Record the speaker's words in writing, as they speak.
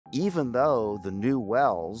even though the new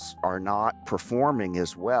wells are not performing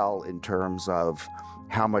as well in terms of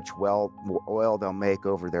how much oil they'll make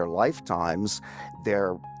over their lifetimes,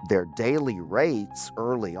 their daily rates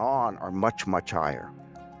early on are much, much higher.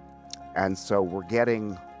 And so we're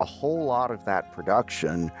getting a whole lot of that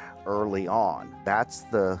production early on. That's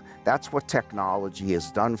what technology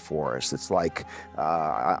has done for us. It's like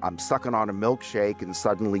I'm sucking on a milkshake, and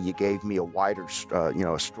suddenly you gave me a wider,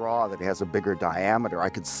 a straw that has a bigger diameter. I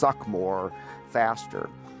could suck more faster.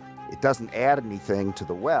 It doesn't add anything to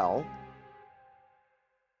the well.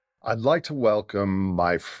 I'd like to welcome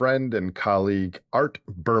my friend and colleague Art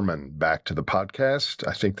Berman back to the podcast.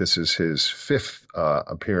 I think this is his fifth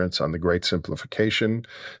appearance on The Great Simplification.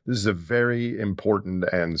 This is a very important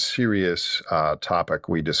and serious topic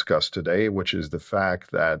we discussed today, which is the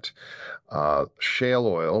fact that shale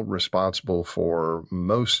oil, responsible for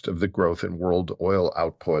most of the growth in world oil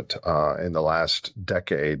output in the last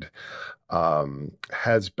decade,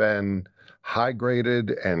 has been high-graded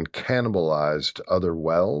and cannibalized other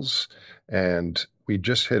wells, and we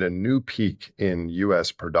just hit a new peak in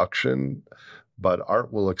U.S. production. But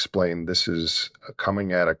Art will explain this is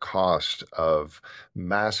coming at a cost of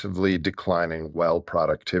massively declining well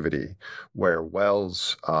productivity, where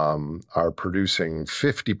wells are producing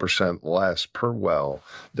 50% less per well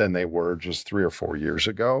than they were just 3 or 4 years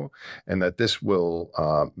ago, and that this will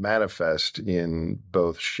manifest in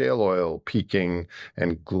both shale oil peaking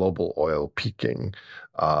and global oil peaking.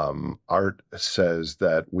 Art says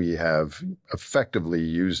that we have effectively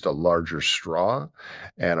used a larger straw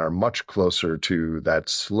and are much closer to that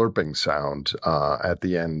slurping sound at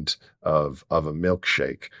the end of a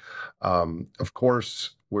milkshake. Of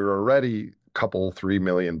course, we're already couple 3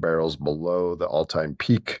 million barrels below the all-time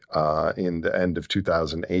peak in the end of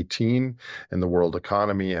 2018, and the world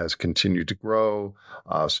economy has continued to grow.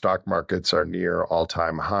 Stock markets are near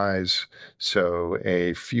all-time highs, so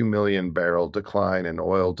a few million barrel decline in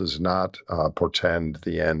oil does not portend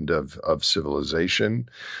the end of civilization,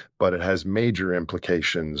 but it has major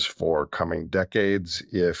implications for coming decades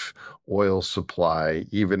if oil supply,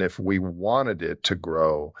 even if we wanted it to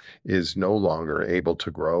grow, is no longer able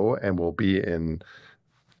to grow and will be in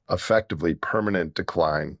effectively permanent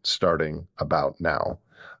decline starting about now.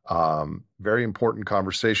 Very important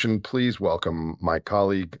conversation. Please welcome my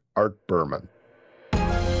colleague, Art Berman.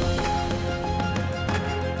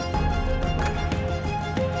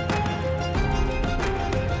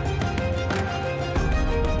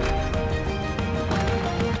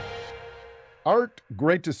 Art,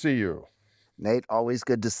 great to see you. Nate, always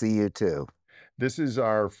good to see you too. This is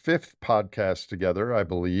our fifth podcast together, I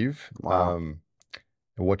believe. Wow.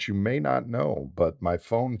 What you may not know, but my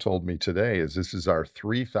phone told me today, is this is our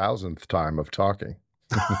 3,000th time of talking.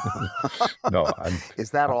 No,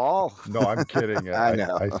 is that all? No, I'm kidding. I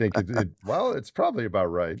know. I think well, it's probably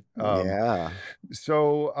about right. Yeah.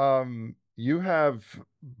 So you have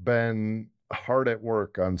been hard at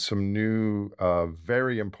work on some new,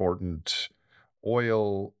 very important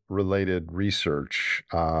oil-related research,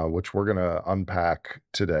 which we're going to unpack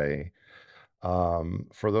today.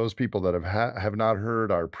 For those people that have not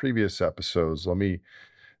heard our previous episodes, let me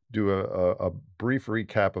do a brief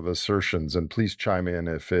recap of assertions, and please chime in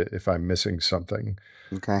if I'm missing something.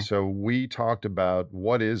 Okay. So we talked about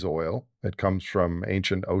what is oil. It comes from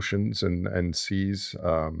ancient oceans and seas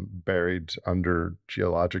buried under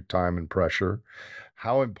geologic time and pressure.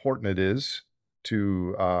 How important it is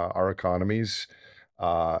to our economies.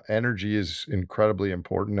 Energy is incredibly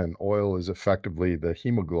important, and oil is effectively the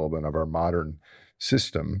hemoglobin of our modern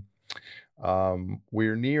system.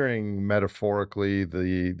 We're nearing, metaphorically,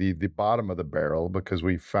 the bottom of the barrel because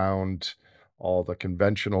we found all the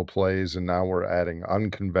conventional plays, and now we're adding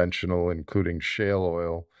unconventional, including shale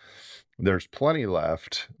oil. There's plenty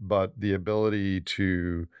left, but the ability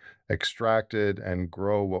to extract it and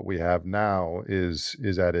grow what we have now is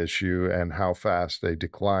at issue, and how fast they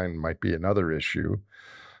decline might be another issue.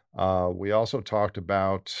 We also talked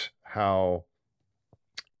about how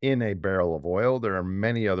in a barrel of oil, there are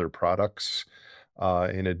many other products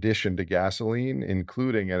in addition to gasoline,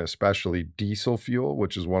 including and especially diesel fuel,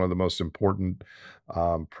 which is one of the most important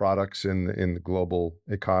products in the global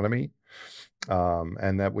economy,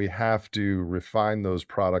 and that we have to refine those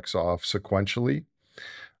products off sequentially.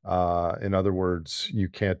 In other words, you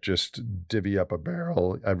can't just divvy up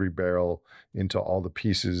every barrel into all the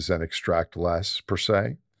pieces and extract less per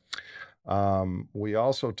se. We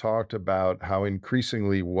also talked about how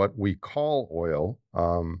increasingly what we call oil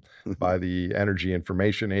by the Energy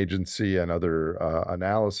Information Agency and other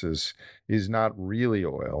analysis is not really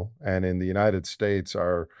oil. And in the United States,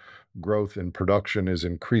 our growth in production is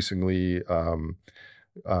increasingly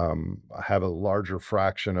have a larger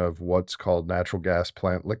fraction of what's called natural gas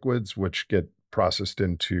plant liquids, which get processed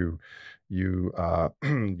into, you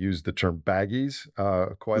use the term baggies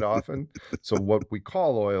quite often. So what we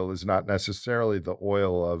call oil is not necessarily the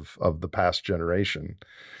oil of the past generation.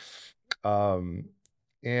 Um,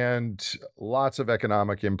 and lots of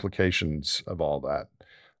economic implications of all that.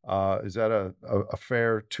 Is that a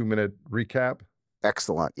fair 2-minute recap?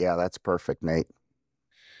 Excellent. Yeah, that's perfect, Nate.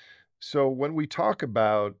 So when we talk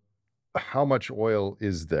about how much oil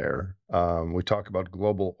is there, we talk about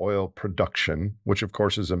global oil production, which of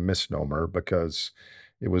course is a misnomer because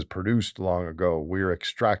it was produced long ago. We're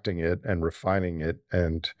extracting it and refining it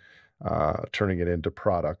and turning it into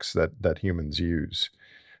products that humans use.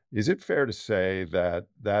 Is it fair to say that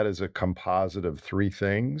that is a composite of three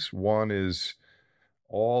things? One is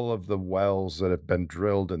all of the wells that have been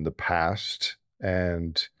drilled in the past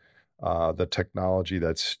and the technology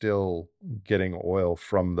that's still getting oil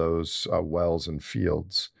from those wells and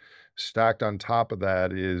fields. Stacked on top of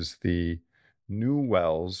that is the new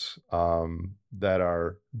wells that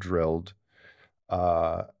are drilled,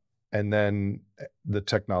 uh, and then the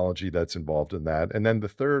technology that's involved in that. And then the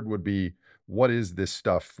third would be, what is this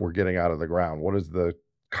stuff we're getting out of the ground? What is the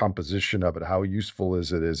composition of it? How useful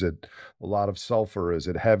is it? Is it a lot of sulfur? Is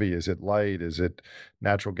it heavy? Is it light? Is it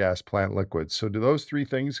natural gas plant liquids? So do those three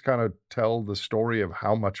things kind of tell the story of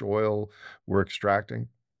how much oil we're extracting?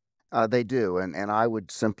 They do, and I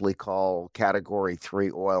would simply call category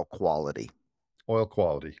three oil quality. Oil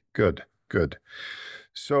quality. Good, good.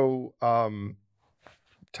 So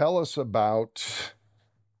tell us about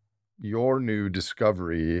your new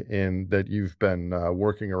discovery in that you've been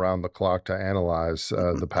working around the clock to analyze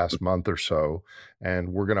the past month or so, and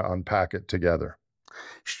we're going to unpack it together.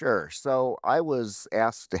 Sure. So I was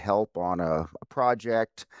asked to help on a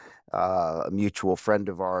project. A mutual friend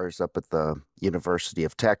of ours up at the University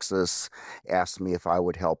of Texas asked me if I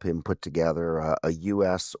would help him put together a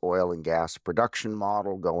U.S. oil and gas production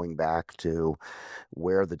model going back to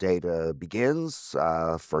where the data begins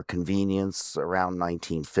for convenience around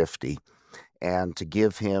 1950, and to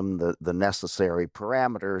give him the necessary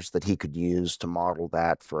parameters that he could use to model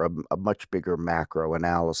that for a much bigger macro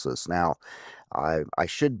analysis. Now, I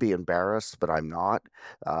should be embarrassed, but I'm not,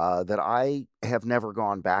 that I have never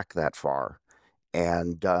gone back that far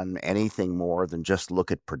and done anything more than just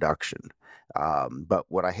look at production. But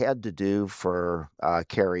what I had to do for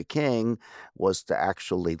Kerry King was to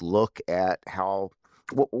actually look at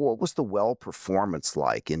what was the well performance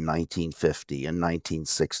like in 1950 and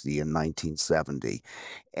 1960 and 1970.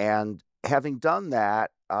 And having done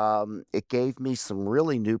that, it gave me some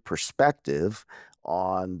really new perspective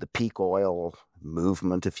on the peak oil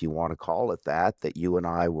movement, if you want to call it that you and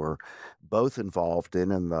I were both involved in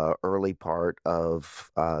the early part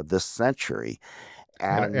of this century.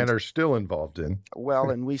 And And are still involved in. well,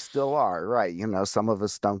 and we still are, right? You know, some of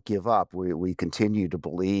us don't give up. We continue to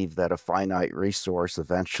believe that a finite resource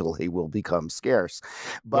eventually will become scarce.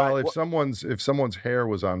 But Well, if someone's hair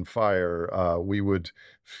was on fire, we would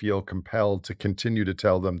feel compelled to continue to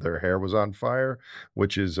tell them their hair was on fire,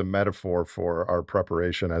 which is a metaphor for our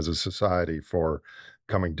preparation as a society for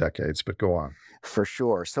coming decades. But go on. for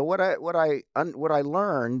sure. So what I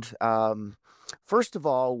learned, first of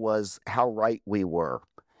all, was how right we were,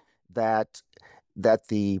 that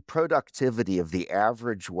the productivity of the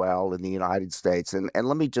average well in the United States, and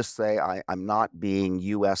let me just say I'm not being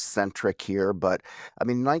US centric here, but I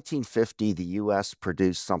mean 1950 the US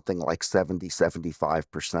produced something like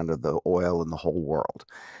 75% of the oil in the whole world.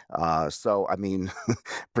 So I mean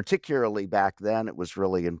particularly back then it was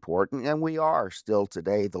really important, and we are still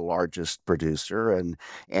today the largest producer, and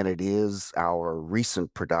it is our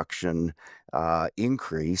recent production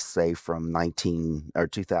increase, say from 19 or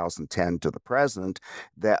 2010 to the present,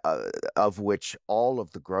 that of which all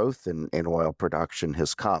of the growth in oil production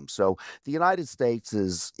has come. So the United States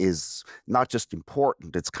is not just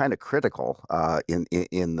important; it's kind of critical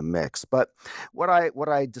in the mix. But what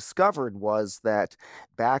I discovered was that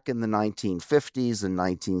back in the 1950s and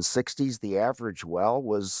 1960s, the average well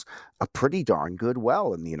was a pretty darn good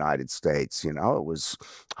well in the United States. You know, it was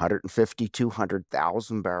 150,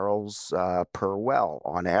 200,000 barrels per well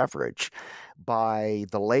on average. By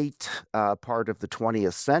the late part of the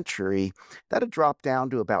 20th century, that had dropped down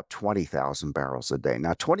to about 20,000 barrels a day.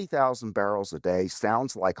 Now, 20,000 barrels a day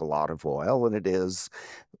sounds like a lot of oil, and it is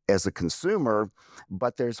as a consumer,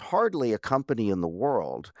 but there's hardly a company in the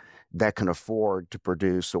world that can afford to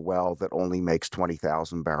produce a well that only makes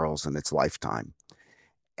 20,000 barrels in its lifetime.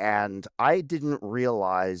 And I didn't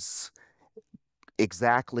realize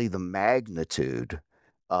exactly the magnitude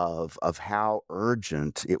of how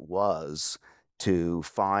urgent it was to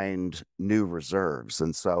find new reserves.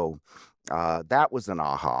 And so that was an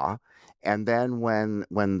aha. And then when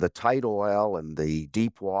the tight oil and the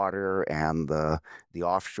deep water and the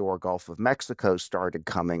offshore Gulf of Mexico started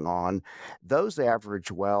coming on, those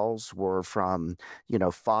average wells were from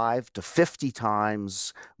 5 to 50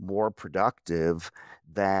 times more productive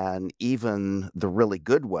than even the really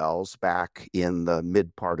good wells back in the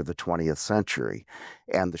mid part of the 20th century.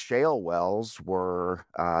 And the shale wells were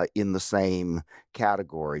in the same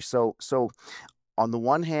category. So on the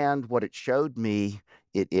one hand, what it showed me,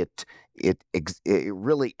 it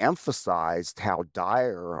really emphasized how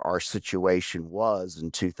dire our situation was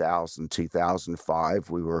in 2000, 2005.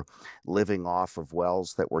 We were living off of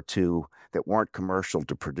wells that weren't commercial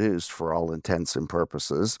to produce for all intents and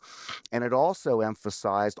purposes. And it also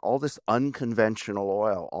emphasized all this unconventional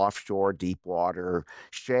oil, offshore, deep water,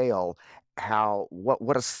 shale, how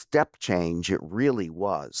what a step change it really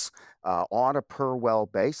was on a per well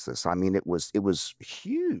basis. I mean, it was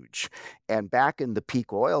huge. And back in the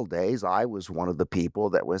peak oil days, I was one of the people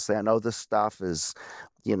that was saying, "Oh, this stuff is,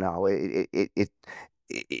 you know,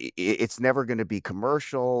 it's never going to be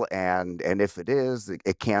commercial, and if it is,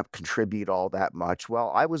 it can't contribute all that much." Well,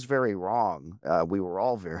 I was very wrong. We were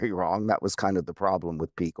all very wrong. That was kind of the problem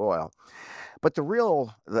with peak oil. But the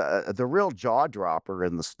real jaw dropper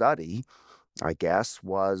in the study, I guess,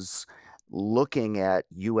 was looking at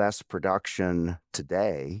U.S. production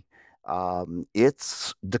today.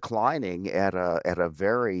 It's declining at a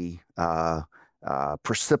very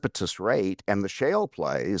precipitous rate, and the shale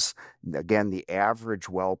plays, again, the average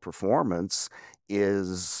well performance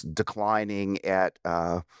is declining at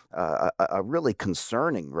a really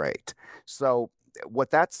concerning rate. So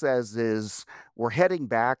what that says is we're heading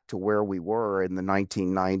back to where we were in the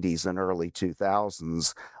 1990s and early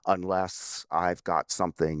 2000s, unless I've got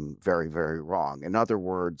something very, very wrong. In other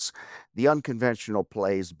words, the unconventional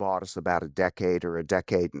plays bought us about a decade or a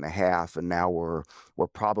decade and a half, and now we're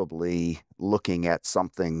probably looking at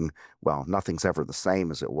something, well, nothing's ever the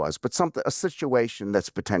same as it was, but a situation that's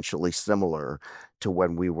potentially similar to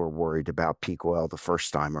when we were worried about peak oil the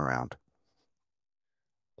first time around.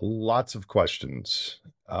 Lots of questions.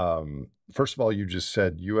 First of all, you just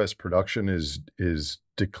said U.S. production is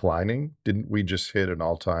declining. Didn't we just hit an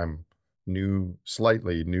all-time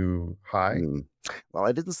slightly new high? Mm. Well,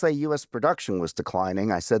 I didn't say U.S. production was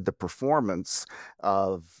declining. I said the performance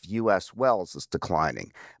of U.S. wells is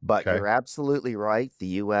declining. But Okay. you're absolutely right. The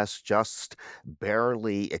U.S. just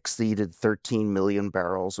barely exceeded 13 million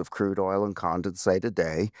barrels of crude oil and condensate a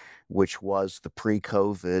day, which was the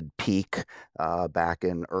pre-COVID peak back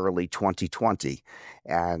in early 2020.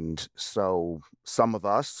 And so some of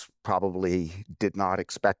us probably did not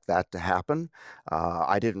expect that to happen.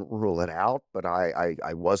 I didn't rule it out, but I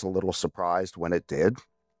was a little surprised when it did.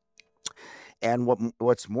 And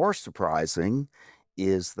what's more surprising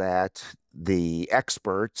is that the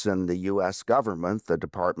experts in the U.S. government, the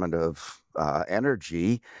Department of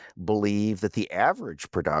Energy, believe that the average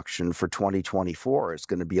production for 2024 is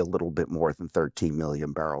going to be a little bit more than 13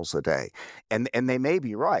 million barrels a day. And they may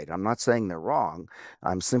be right. I'm not saying they're wrong.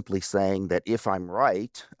 I'm simply saying that if I'm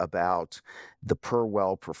right about the per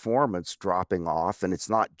well performance dropping off, and it's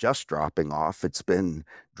not just dropping off, it's been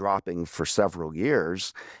dropping for several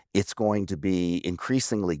years, it's going to be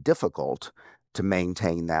increasingly difficult to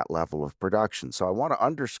maintain that level of production. So I want to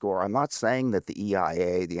underscore, I'm not saying that the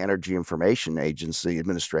EIA, the Energy Information Agency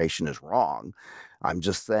administration, is wrong. I'm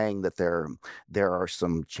just saying that there are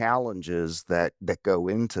some challenges that go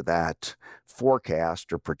into that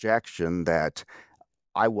forecast or projection that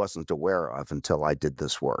I wasn't aware of until I did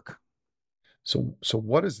this work. So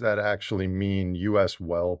what does that actually mean, U.S.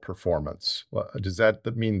 well performance? Does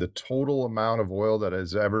that mean the total amount of oil that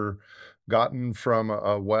has ever gotten from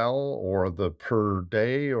a well, or the per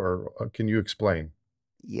day, or can you explain?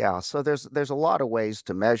 Yeah, so there's a lot of ways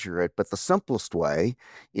to measure it, but the simplest way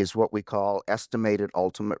is what we call estimated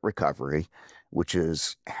ultimate recovery, which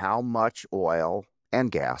is how much oil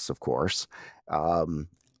and gas, of course, um,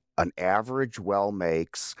 an average well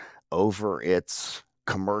makes over its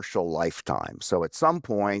commercial lifetime. So at some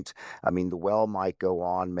point, I mean, the well might go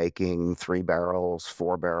on making 3 barrels,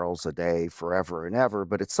 4 barrels a day forever and ever,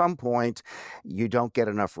 but at some point, you don't get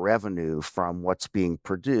enough revenue from what's being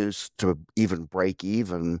produced to even break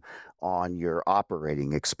even on your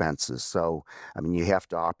operating expenses. So, I mean, you have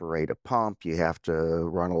to operate a pump, you have to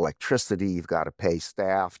run electricity, you've got to pay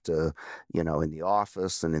staff to, in the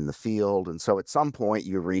office and in the field. And so at some point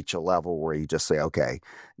you reach a level where you just say, okay,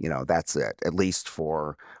 that's it. At least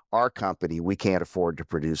for our company, we can't afford to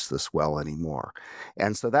produce this well anymore.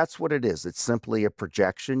 And so that's what it is. It's simply a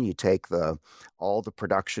projection. You take all the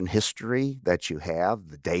production history that you have,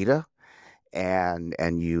 the data, and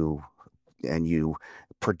you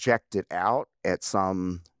project it out at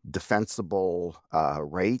some defensible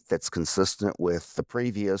rate that's consistent with the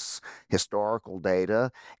previous historical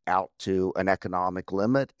data out to an economic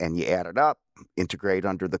limit, and you add it up, integrate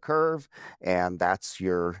under the curve, and that's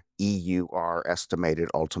your EUR, estimated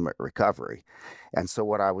ultimate recovery. And so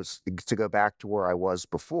to go back to where I was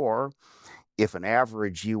before, if an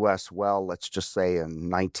average US well, let's just say in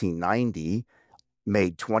 1990,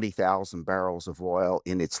 made 20,000 barrels of oil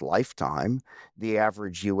in its lifetime, the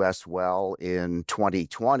average US well in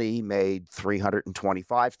 2020 made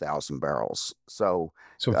 325,000 barrels. So,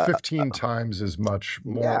 So uh, 15 times as much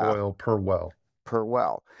more yeah, oil per well. per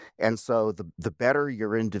well. And so the better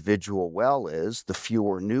your individual well is, the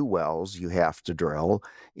fewer new wells you have to drill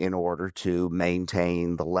in order to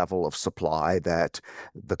maintain the level of supply that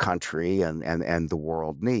the country and the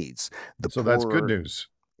world needs. The So that's good poorer news.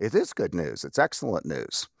 It is good news. It's excellent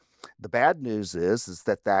news. The bad news is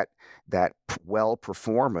that well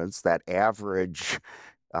performance, that average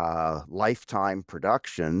lifetime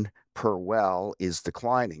production per well is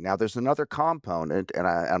declining. Now, there's another component, and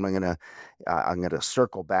I'm gonna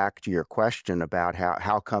circle back to your question about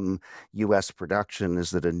how come U.S. production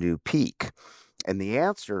is at a new peak, and the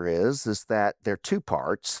answer is that there are two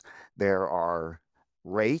parts. There are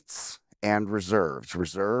rates and reserves.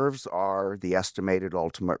 Reserves are the estimated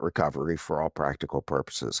ultimate recovery for all practical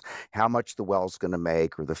purposes. How much the well's going to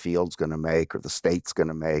make, or the field's going to make, or the state's going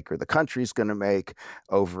to make, or the country's going to make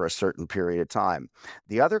over a certain period of time.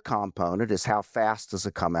 The other component is how fast does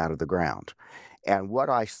it come out of the ground. And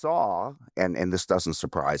what I saw, and this doesn't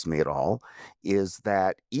surprise me at all, is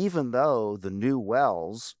that even though the new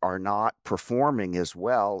wells are not performing as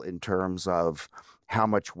well in terms of how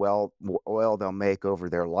much oil they'll make over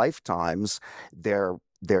their lifetimes, their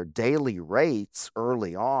daily rates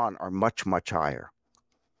early on are much, much higher.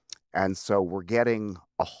 And so we're getting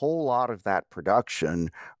a whole lot of that production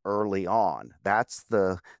early on. That's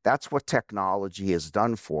what technology has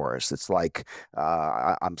done for us. It's like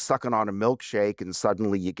I'm sucking on a milkshake, and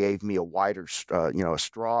suddenly you gave me a wider, a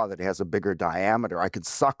straw that has a bigger diameter. I can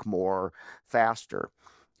suck more faster.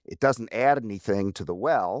 It doesn't add anything to the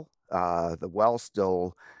well. The well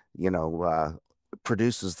still,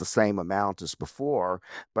 produces the same amount as before,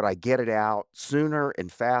 but I get it out sooner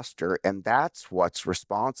and faster. And that's what's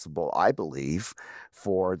responsible, I believe,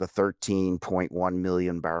 for the 13.1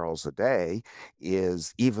 million barrels a day,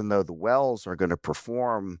 is even though the wells are going to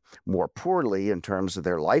perform more poorly in terms of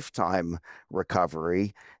their lifetime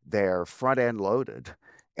recovery, they're front end loaded.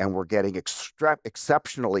 And we're getting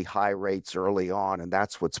exceptionally high rates early on, and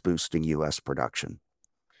that's what's boosting U.S. production.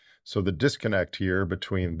 So the disconnect here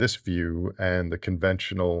between this view and the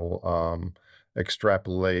conventional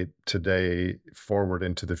extrapolate today forward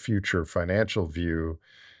into the future financial view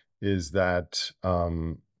is that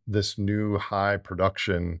this new high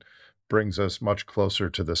production brings us much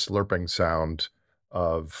closer to the slurping sound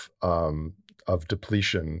of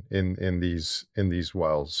depletion in these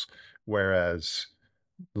wells, whereas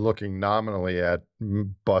looking nominally at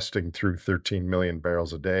busting through 13 million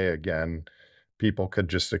barrels a day again, people could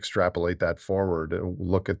just extrapolate that forward,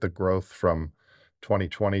 look at the growth from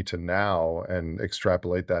 2020 to now and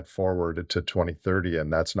extrapolate that forward to 2030,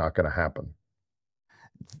 and that's not going to happen.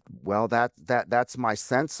 Well, that's my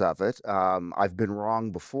sense of it. I've been wrong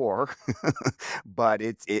before, but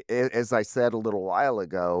as I said a little while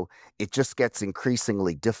ago, it just gets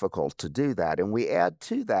increasingly difficult to do that. And we add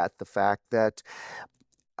to that the fact that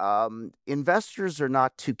investors are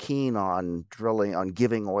not too keen on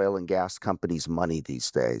giving oil and gas companies money these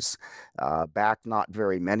days. Back not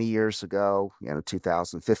very many years ago,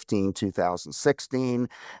 2015, 2016,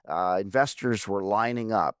 investors were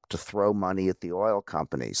lining up to throw money at the oil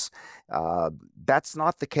companies. That's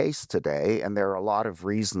not the case today, and there are a lot of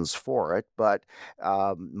reasons for it, but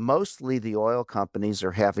mostly the oil companies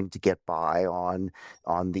are having to get by on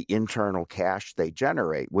the internal cash they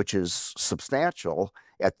generate, which is substantial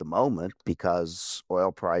at the moment because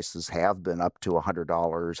oil prices have been up to $100,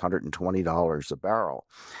 $120 a barrel.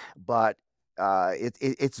 But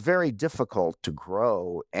it's very difficult to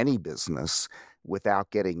grow any business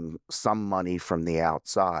without getting some money from the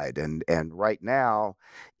outside. And right now,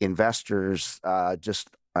 investors just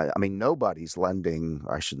I mean, nobody's lending,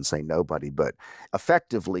 I shouldn't say nobody, but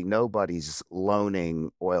effectively nobody's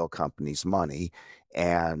loaning oil companies money.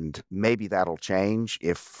 And maybe that'll change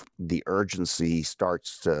if the urgency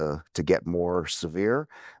starts to get more severe.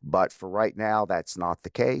 But for right now, that's not the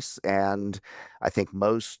case. And I think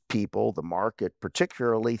most people, the market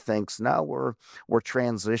particularly, thinks, no, we're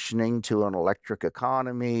transitioning to an electric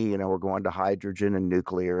economy. We're going to hydrogen and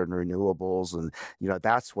nuclear and renewables, and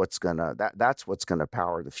that's what's gonna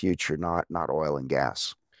power the future, not oil and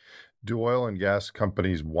gas. Do oil and gas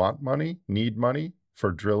companies want money, need money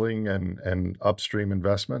for drilling and upstream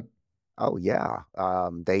investment? Oh yeah,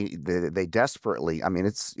 they desperately. I mean,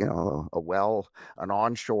 it's a well, an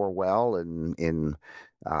onshore well in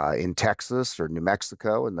Texas or New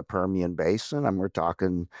Mexico in the Permian Basin, and we're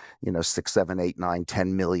talking 6, 7, 8, 9,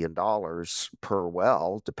 $10 million per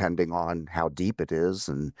well, depending on how deep it is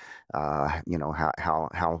and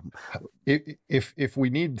how. If we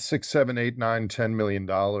need 6, 7, 8, 9, $10 million,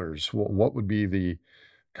 what would be the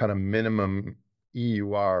kind of minimum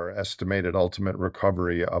EUR, estimated ultimate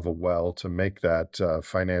recovery of a well, to make that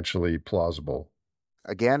financially plausible?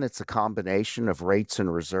 Again, it's a combination of rates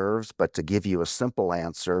and reserves, but to give you a simple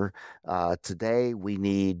answer, today we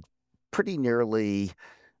need pretty nearly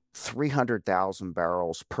 300,000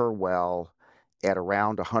 barrels per well at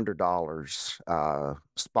around $100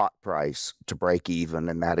 spot price to break even,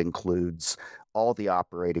 and that includes all the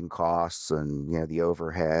operating costs and the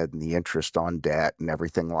overhead and the interest on debt and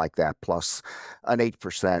everything like that, plus an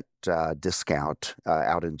 8% discount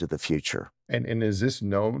out into the future. And is this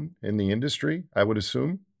known in the industry, I would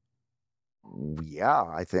assume? Yeah,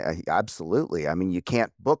 I think absolutely. I mean, you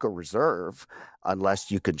can't book a reserve unless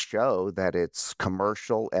you can show that it's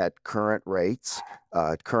commercial at current rates,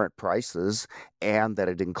 current prices, and that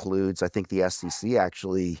it includes, I think the SEC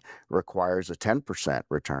actually requires a 10%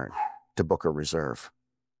 return to book a reserve.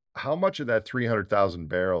 How much of that 300,000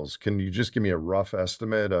 barrels, can you just give me a rough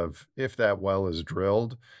estimate of, if that well is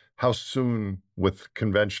drilled, how soon, with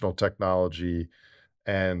conventional technology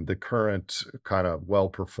and the current kind of well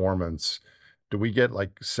performance, do we get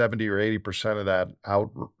like 70 or 80% of that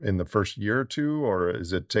out in the first year or two, or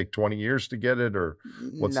does it take 20 years to get it, or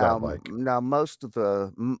what's that No, like? no, most of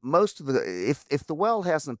the if the well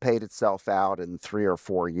hasn't paid itself out in 3 or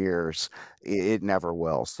 4 years, it never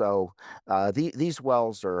will. So these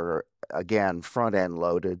wells are again front end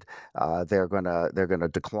loaded. They're gonna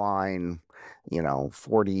decline,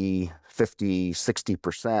 40, 50,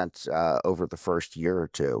 60% over the first year or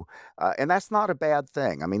two. And that's not a bad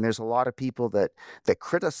thing. I mean, there's a lot of people that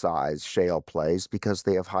criticize shale plays because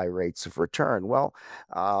they have high rates of return. Well,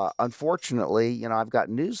 unfortunately, I've got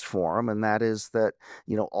news for them, and that is that,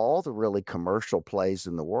 all the really commercial plays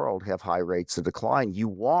in the world have high rates of decline. You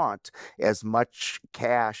want as much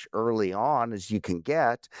cash early on as you can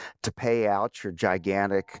get to pay out your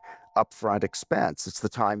gigantic upfront expense. It's the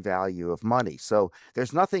time value of money. So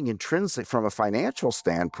there's nothing intrinsic from a financial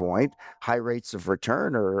standpoint. High rates of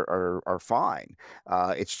return are fine.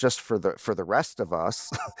 It's just for the rest of us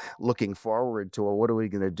looking forward to, well, what are we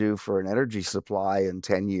going to do for an energy supply in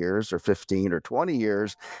 10 years or 15 or 20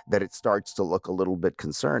 years, that it starts to look a little bit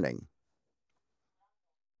concerning.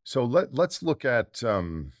 So let's look at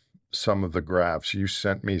some of the graphs. You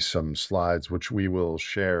sent me some slides, which we will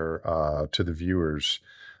share to the viewers.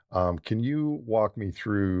 Can you walk me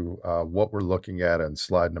through what we're looking at on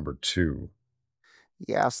slide number 2?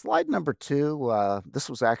 Yeah, slide number two. This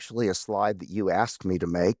was actually a slide that you asked me to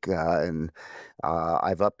make, and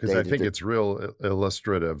I've Because I updated think it. it's real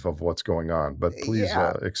illustrative of what's going on, but please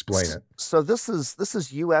Yeah. explain it. So this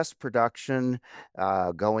is U.S. production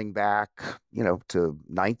going back, to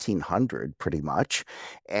 1900 pretty much,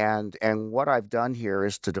 and what I've done here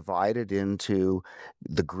is to divide it into,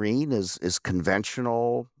 the green is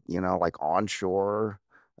conventional, like onshore,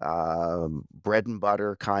 bread and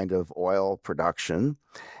butter kind of oil production.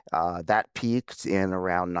 That peaked in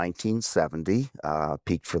around 1970,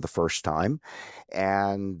 peaked for the first time.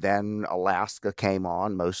 And then Alaska came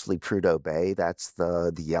on, mostly Prudhoe Bay. That's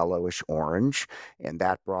the yellowish orange. And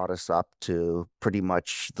that brought us up to pretty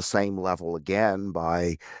much the same level again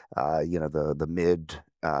by, the mid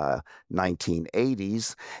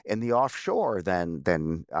 1980s. And the offshore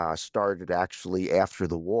then started actually after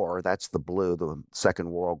the war. That's the blue, the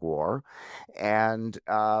Second World War, and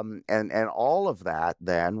all of that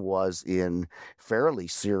then was in fairly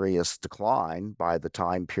serious decline by the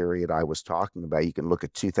time period I was talking about. You can look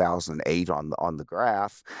at 2008 on the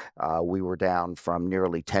graph. We were down from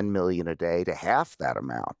nearly 10 million a day to half that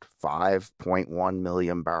amount, 5.1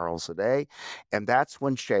 million barrels a day, and that's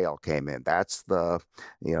when shale came in. That's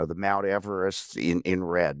the Mount Everest in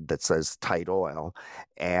red that says tight oil.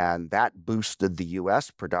 And that boosted the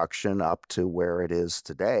U.S. production up to where it is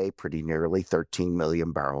today, pretty nearly 13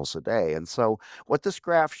 million barrels a day. And so what this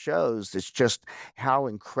graph shows is just how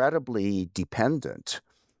incredibly dependent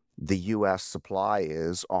the U.S. supply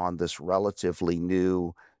is on this relatively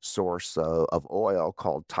new source of oil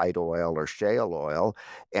called tight oil or shale oil,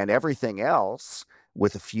 and everything else,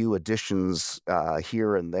 with a few additions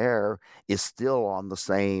here and there, is still on the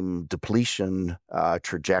same depletion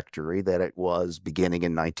trajectory that it was beginning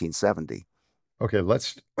in 1970. Okay,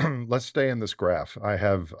 let's let's stay in this graph. I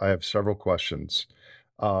have several questions.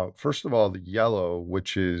 First of all, the yellow,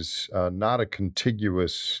 which is not a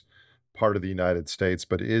contiguous part of the United States,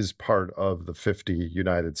 but is part of the 50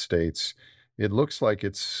 United States. It looks like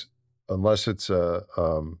it's, unless it's a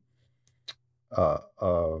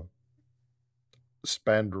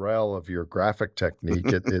spandrel of your graphic technique,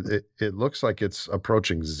 it looks like it's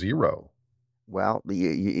approaching zero. Well,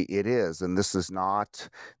 it is, and this is not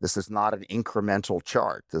an incremental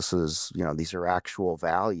chart. These are actual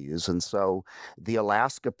values, and so the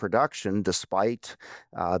Alaska production, despite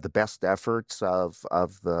the best efforts of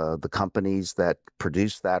the companies that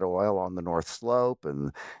produce that oil on the North Slope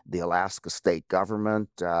and the Alaska state government,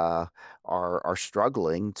 are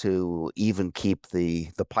struggling to even keep the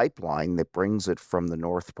pipeline that brings it from the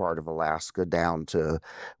north part of Alaska down to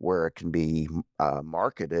where it can be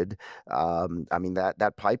marketed. I mean,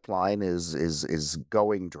 that pipeline is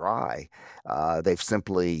going dry. They've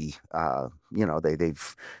simply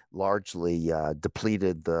they've largely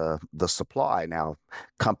depleted the supply. Now,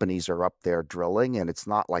 companies are up there drilling, and it's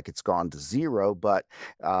not like it's gone to zero, but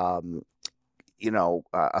a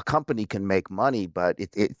company can make money, but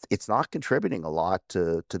it's not contributing a lot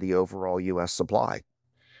to the overall U.S. supply.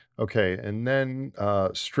 Okay, and then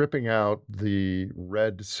stripping out the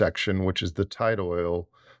red section, which is the tight oil,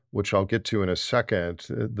 which I'll get to in a second,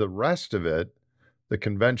 the rest of it, the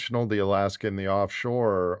conventional, the Alaska, and the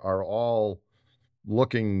offshore, are all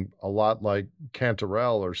looking a lot like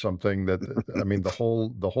Cantarell or something. I mean, the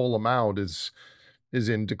whole amount is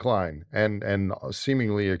in decline and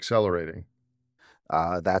seemingly accelerating.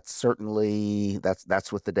 That's what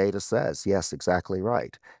the data says. Yes, exactly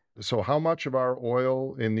right. So, how much of our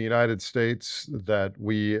oil in the United States that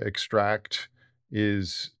we extract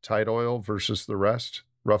is tight oil versus the rest,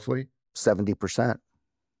 roughly? 70%.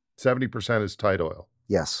 70% is tight oil.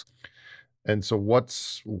 Yes. And so, what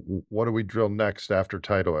do we drill next after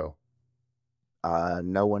tight oil?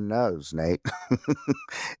 No one knows, Nate.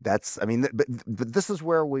 I mean, but this is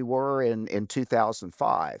where we were in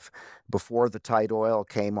 2005. Before the tight oil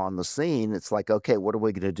came on the scene, it's like, okay, what are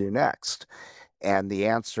we going to do next? And the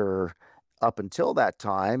answer up until that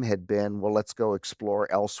time had been, well, let's go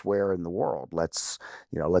explore elsewhere in the world. Let's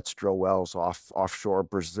drill wells offshore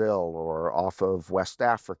Brazil or off of West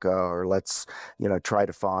Africa, or let's, try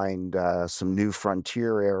to find some new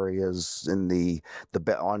frontier areas in the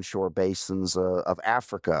onshore basins of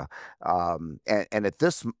Africa. And at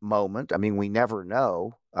this moment, I mean, we never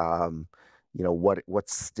know.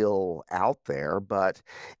 What's still out there, but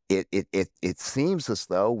it seems as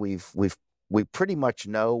though we pretty much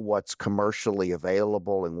know what's commercially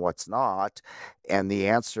available and what's not. And the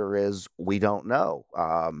answer is we don't know.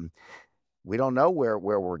 We don't know where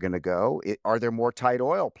we're going to go. Are there more tight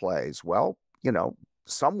oil plays? Well,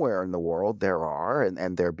 somewhere in the world there are,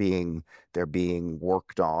 and they're being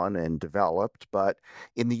worked on and developed. But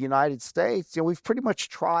in the United States, we've pretty much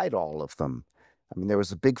tried all of them. I mean, there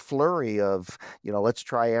was a big flurry of, let's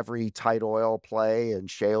try every tight oil play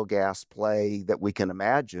and shale gas play that we can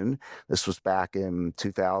imagine. This was back in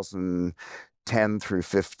 2010 through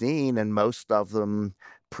 15, and most of them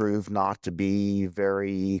proved not to be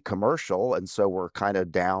very commercial. And so we're kind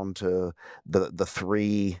of down to the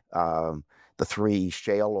three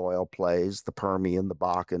shale oil plays, the Permian, the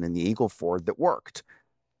Bakken, and the Eagle Ford, that worked.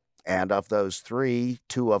 And of those three,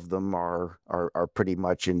 two of them are pretty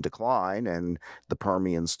much in decline, and the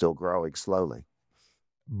Permian's still growing slowly.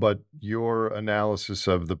 But your analysis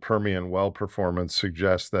of the Permian well performance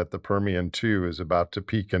suggests that the Permian too is about to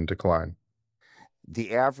peak and decline.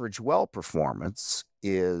 The average well performance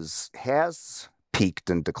has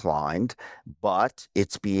peaked and declined, but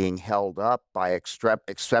it's being held up by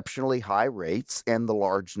exceptionally high rates and the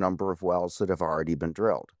large number of wells that have already been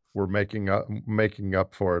drilled. We're making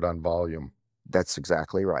up for it on volume. That's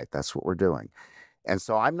exactly right. That's what we're doing. And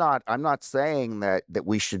so I'm not saying that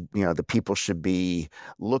we should, the people should be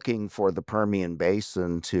looking for the Permian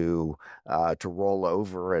Basin to roll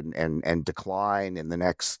over and decline in the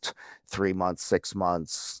next 3 months, 6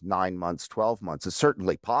 months, 9 months, 12 months. It's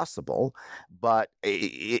certainly possible, but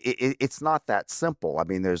it's not that simple. I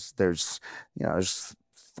mean, there's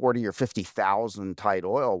 40 or 50,000 tight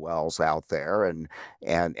oil wells out there, and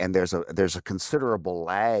there's a considerable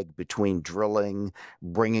lag between drilling,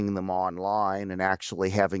 bringing them online, and actually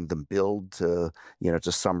having them build to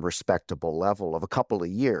some respectable level of a couple of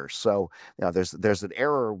years. So there's an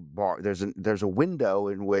error bar, there's a window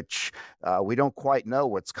in which we don't quite know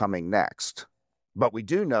what's coming next. But we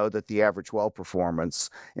do know that the average well performance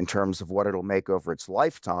in terms of what it'll make over its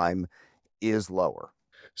lifetime is lower.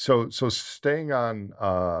 So staying on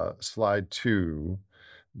slide 2,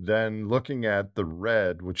 then looking at the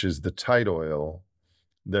red, which is the tight oil,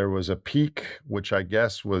 there was a peak, which I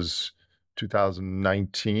guess was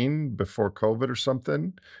 2019 before COVID or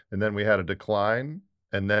something, and then we had a decline,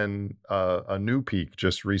 and then a new peak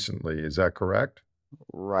just recently. Is that correct?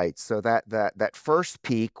 Right. So that first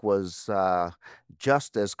peak was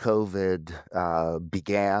just as COVID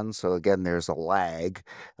began. So again, there's a lag.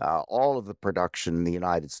 All of the production in the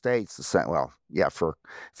United States, well, yeah, for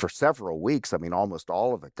several weeks. I mean, almost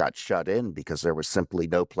all of it got shut in because there was simply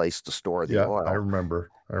no place to store the Yeah, I oil. remember.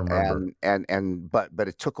 I remember. And but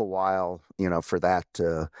it took a while, for that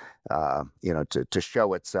to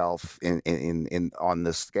show itself in on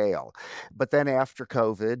this scale. But then after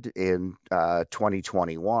COVID in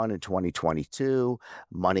 2021 and 2022,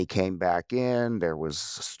 money came back in. There was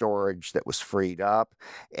storage that was freed up,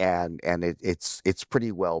 and it's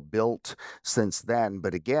pretty well built since then.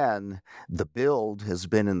 But again, the build has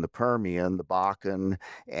been in the Permian, the Bakken,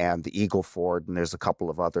 and the Eagle Ford, and there's a couple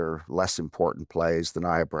of other less important plays, the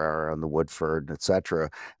Niobrara and the Woodford, et cetera.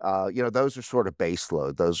 Those are sort of base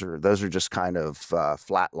load. Those are just kind of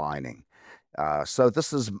flatlining. So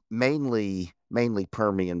this is mainly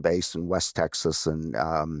Permian Basin, West Texas, and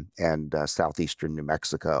southeastern New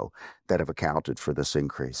Mexico that have accounted for this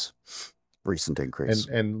recent increase.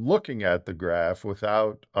 And looking at the graph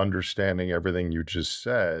without understanding everything you just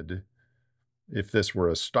said, if this were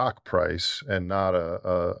a stock price and not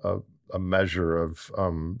a measure of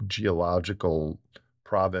geological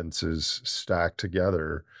provinces stacked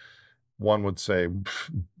together, one would say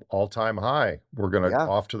all-time high. We're going to Yeah,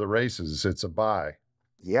 off to the races. It's a buy.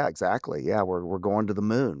 yeah, exactly. Yeah, we're going to the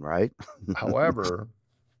moon, right? However,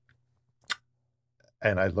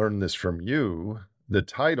 and I learned this from you, the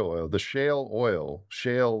tight oil, the shale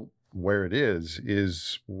where it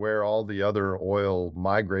is where all the other oil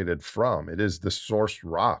migrated from. It is the source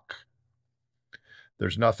rock.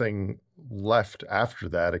 There's nothing left after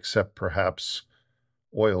that except perhaps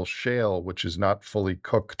oil shale, which is not fully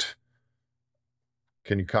cooked.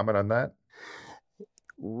 Can you comment on that?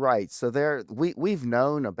 Right. So we've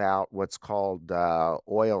known about what's called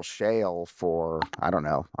oil shale for, I don't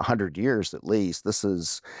know, 100 years at least.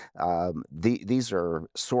 These are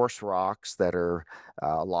source rocks that are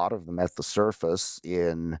a lot of them at the surface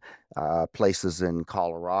in places in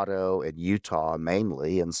Colorado and Utah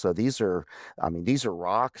mainly. And so these are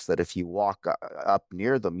rocks that if you walk up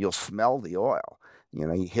near them, you'll smell the oil.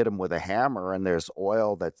 You hit them with a hammer, and there's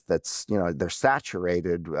oil that's they're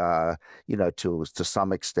saturated. To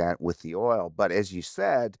some extent with the oil. But as you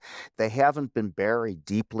said, they haven't been buried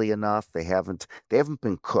deeply enough. They haven't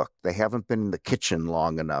been cooked. They haven't been in the kitchen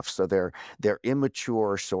long enough. So they're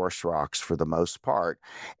immature source rocks for the most part.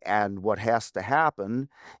 And what has to happen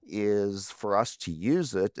is for us to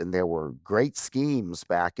use it, and there were great schemes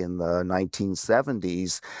back in the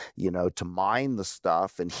 1970s, to mine the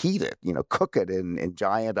stuff and heat it, cook it in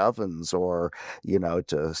giant ovens, or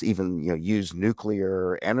to even use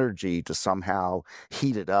nuclear energy to somehow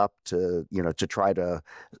heat it up to try to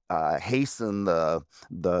hasten the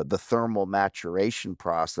thermal maturation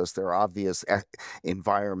process. There are obvious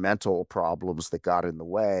environmental problems that got in the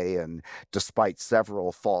way, and despite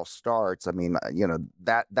several false starts, I mean,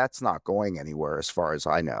 that's not going anywhere as far as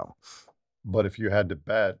I know. But if you had to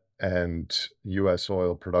bet and U.S.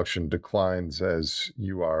 oil production declines as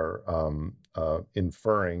you are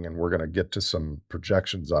inferring, and we're going to get to some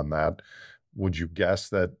projections on that, would you guess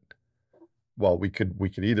that, well, we could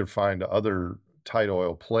either find other tight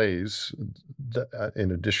oil plays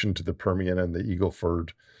in addition to the Permian and the Eagle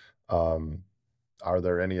Ford? Um, are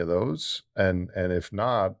there any of those? And if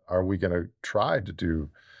not, are we going to try to do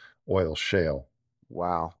oil shale?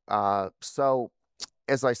 Wow. So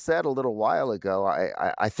as I said a little while ago,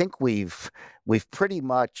 I think we've pretty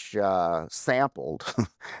much sampled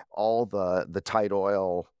all the tight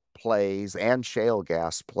oil plays and shale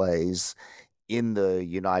gas plays in the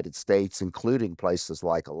United States, including places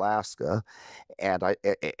like Alaska, and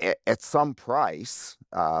at some price,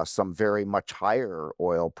 some very much higher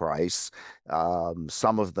oil price,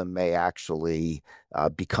 some of them may actually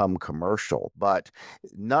become commercial, but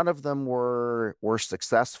none of them were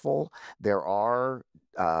successful. There are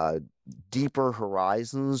uh, deeper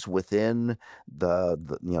horizons within the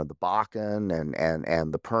Bakken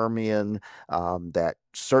and the Permian that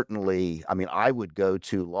certainly, I mean, I would go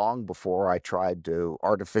to long before I tried to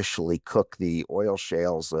artificially cook the oil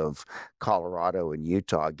shales of Colorado and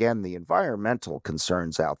Utah. Again, the environmental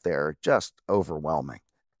concerns out there are just overwhelming.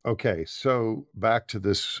 Okay, so back to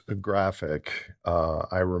this graphic.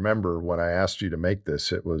 I remember when I asked you to make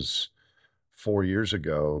this, it was 4 years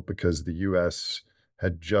ago because the US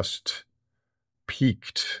had just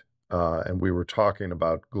peaked, and we were talking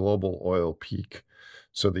about global oil peak.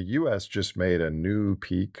 So the US just made a new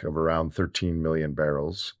peak of around 13 million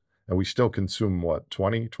barrels, and we still consume what,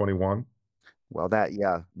 20, 21? Well,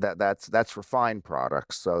 yeah, that's refined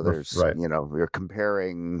products. So there's, Right, we're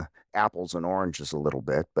comparing apples and oranges a little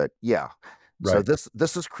bit, but yeah. So right,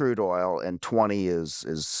 this is crude oil, and 20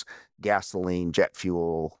 is gasoline, jet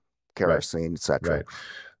fuel, right, kerosene, etc. right.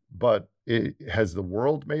 But has the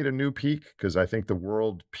world made a new peak? Because I think the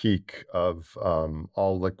world peak of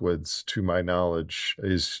all liquids, to my knowledge,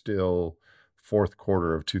 is still fourth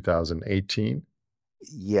quarter of 2018.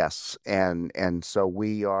 Yes, and so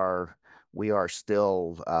we are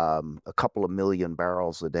still a couple of million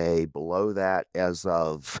barrels a day below that as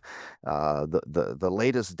of the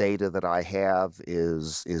latest data that I have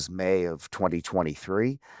is May of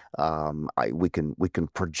 2023. We can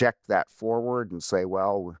project that forward and say,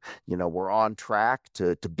 well, we're on track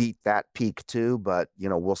to beat that peak too, but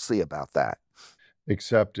we'll see about that.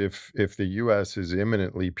 Except if the US is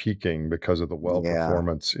imminently peaking because of the well Yeah.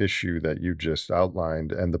 performance issue that you just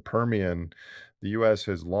outlined, and the Permian, the US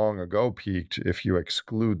has long ago peaked if you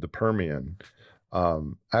exclude the Permian.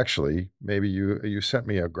 Actually, maybe you sent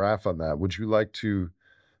me a graph on that. Would you like to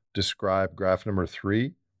describe graph number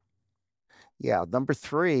three? Yeah, number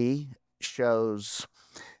three shows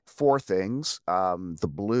four things. The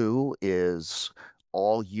blue is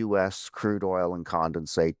all U.S. crude oil and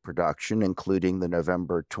condensate production, including the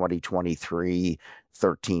November 2023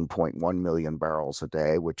 13.1 million barrels a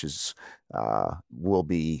day, which will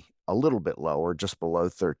be a little bit lower, just below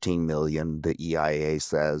 13 million, the EIA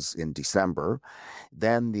says in December.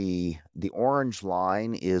 Then the orange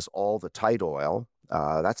line is all the tight oil.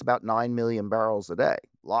 That's about 9 million barrels a day,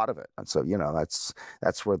 a lot of it. And so,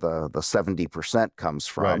 that's where the 70%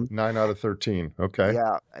 comes Right, from. 9 out of 13. Okay.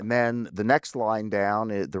 Yeah. And then the next line down,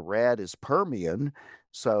 the red is Permian.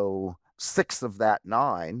 So six of that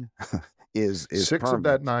nine is Six of Permian.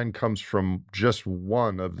 that nine comes from just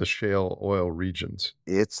one of the shale oil regions.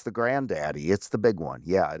 It's the granddaddy. It's the big one.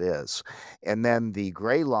 Yeah, it is. And then the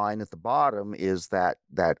gray line at the bottom is that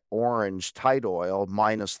orange tight oil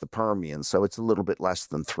minus the Permian. So it's a little bit less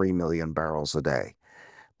than 3 million barrels a day.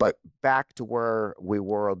 But back to where we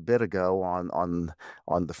were a bit ago on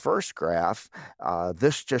the first graph,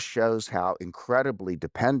 this just shows how incredibly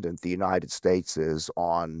dependent the United States is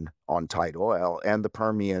on tight oil and the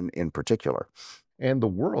Permian in particular, And the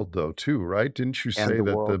world, though, too, right? Didn't you and say the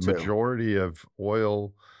that the world too. majority of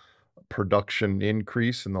oil production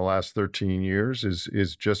increase in the last 13 years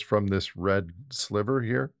is just from this red sliver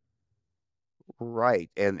here? Right,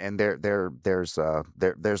 and there's a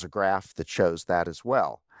graph that shows that as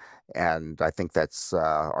well, and I think that's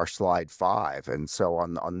our slide five. And so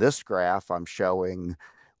on this graph, I'm showing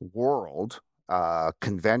world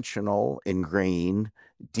conventional in green,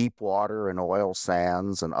 deep water and oil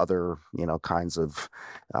sands, and other kinds of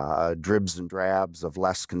dribs and drabs of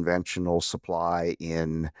less conventional supply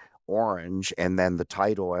in orange, and then the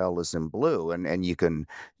tight oil is in blue, and you can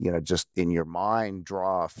just in your mind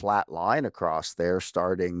draw a flat line across there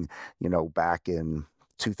starting back in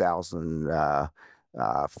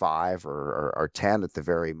 2005 or 10 at the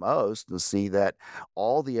very most, and see that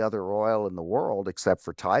all the other oil in the world except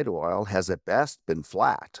for tight oil has at best been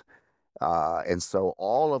flat. And so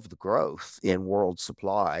all of the growth in world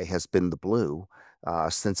supply has been the blue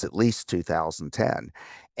since at least 2010.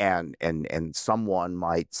 And someone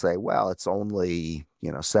might say, well, it's only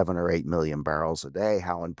 7 or 8 million barrels a day.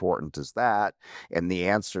 How important is that? And the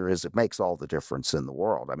answer is it makes all the difference in the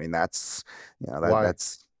world. I mean, Why?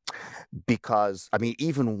 that's because, I mean,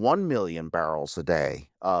 even 1 million barrels a day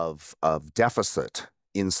of deficit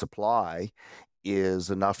in supply is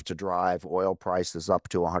enough to drive oil prices up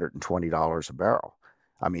to $120 a barrel.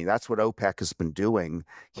 I mean, that's what OPEC has been doing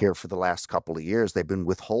here for the last couple of years. They've been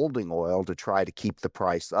withholding oil to try to keep the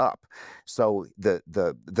price up. So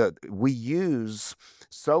we use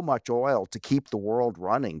so much oil to keep the world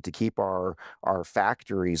running, to keep our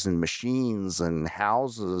factories and machines and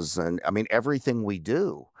houses, and I mean everything we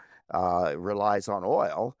do relies on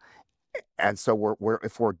oil. And so we're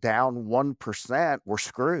if we're down 1%, we're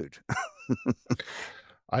screwed.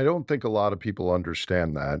 I don't think a lot of people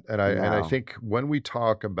understand that, and I No. think when we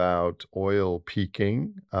talk about oil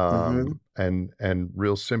peaking, Hmm. and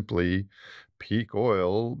real simply, peak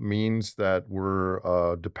oil means that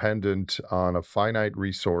we're dependent on a finite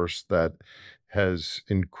resource that has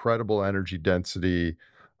incredible energy density,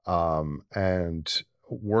 and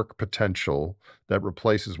work potential that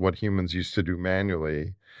replaces what humans used to do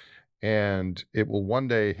manually, and it will one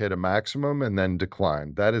day hit a maximum and then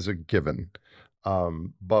decline. That is a given.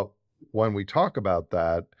 But when we talk about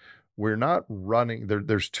that, we're not running there.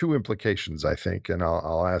 There's two implications, I think, and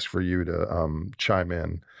I'll ask for you to chime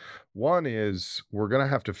in. One is we're going to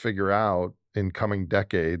have to figure out in coming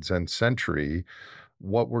decades and century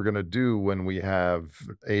what we're going to do when we have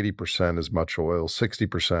 80% as much oil,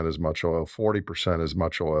 60% as much oil, 40% as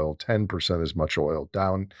much oil, 10% as much oil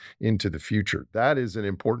down into the future. That is an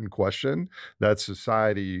important question that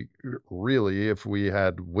society really, if we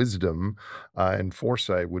had wisdom and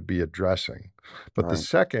foresight, would be addressing. But the Right.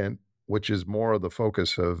 second, which is more of the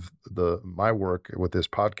focus of my work with this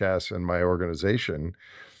podcast and my organization,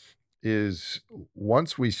 is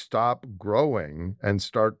once we stop growing and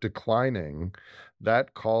start declining,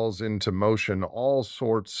 that calls into motion all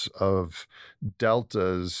sorts of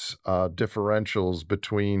deltas, differentials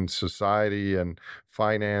between society and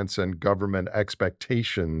finance and government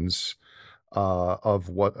expectations of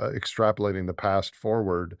what extrapolating the past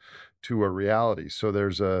forward to a reality. So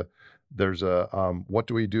there's a what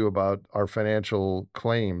do we do about our financial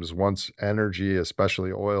claims once energy,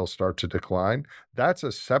 especially oil, start to decline? That's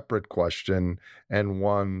a separate question and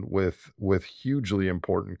one with hugely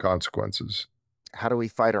important consequences. How do we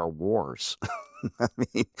fight our wars? I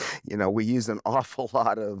mean, we use an awful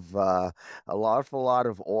lot of awful lot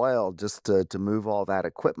of oil just to move all that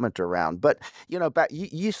equipment around. But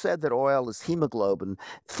you said that oil is hemoglobin.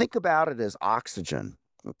 Think about it as oxygen.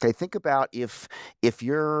 Okay, think about if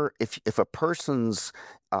a person's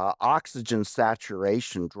oxygen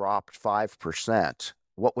saturation dropped 5%,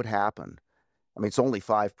 what would happen? I mean, it's only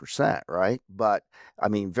 5%, right? But I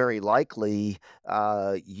mean, very likely,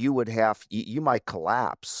 you might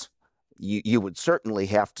collapse. You would certainly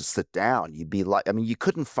have to sit down. You'd be like, I mean, you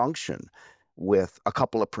couldn't function with a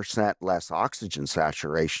couple of percent less oxygen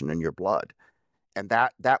saturation in your blood. And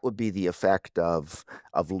that would be the effect of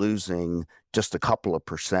losing just a couple of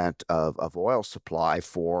percent of oil supply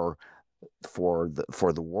for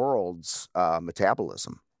the world's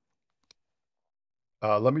metabolism.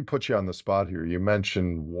 Let me put you on the spot here. You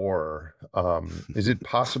mentioned war. Is it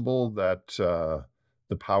possible that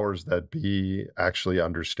the powers that be actually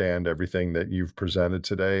understand everything that you've presented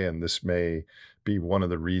today? And this may be one of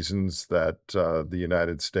the reasons that the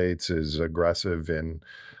United States is aggressive in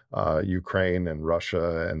Ukraine and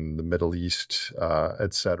Russia and the Middle East,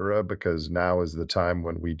 et cetera, because now is the time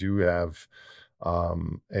when we do have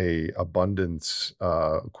a abundance,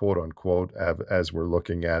 quote unquote, as we're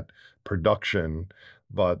looking at production,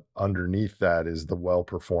 but underneath that is the well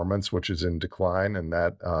performance, which is in decline, and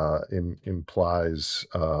that implies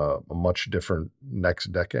a much different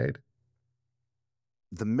next decade.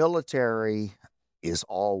 The military is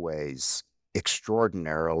always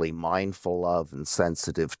extraordinarily mindful of and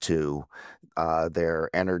sensitive to their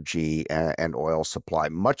energy and oil supply.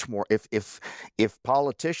 Much more, if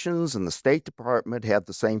politicians and the State Department had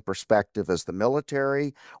the same perspective as the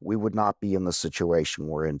military, we would not be in the situation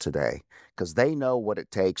we're in today because they know what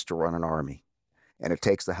it takes to run an army. And it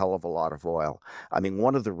takes a hell of a lot of oil. I mean,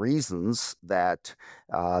 one of the reasons that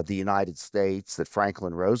the United States, that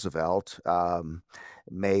Franklin Roosevelt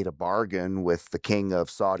made a bargain with the king of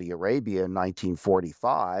Saudi Arabia in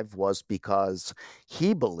 1945 was because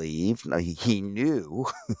he believed, no, he knew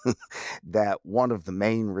that one of the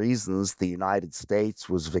main reasons the United States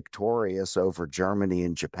was victorious over Germany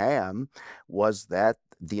and Japan was that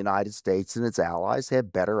the United States and its allies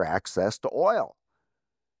had better access to oil.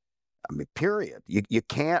 I mean, period. You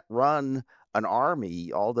can't run an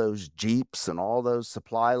army, all those jeeps and all those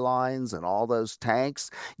supply lines and all those tanks.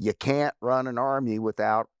 You can't run an army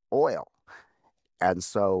without oil. And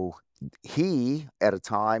so he, at a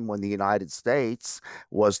time when the United States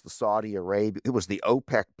was the Saudi Arabia, it was the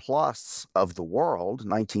OPEC plus of the world,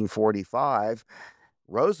 1945,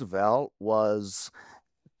 Roosevelt was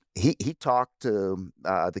he talked to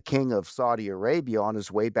the king of Saudi Arabia on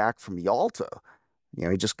his way back from Yalta.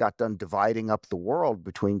 He just got done dividing up the world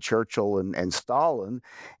between Churchill and Stalin,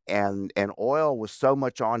 and oil was so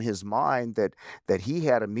much on his mind that he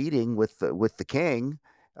had a meeting with the king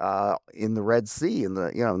in the Red Sea, in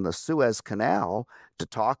the Suez Canal, to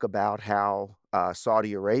talk about how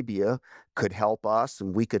Saudi Arabia could help us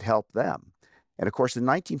and we could help them. And of course, in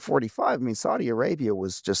 1945, I mean, Saudi Arabia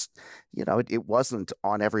was just, it wasn't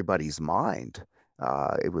on everybody's mind.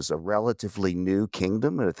 It was a relatively new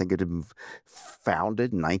kingdom, and I think it had been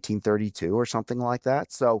founded in 1932 or something like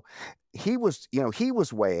that. So he was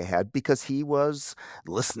way ahead because he was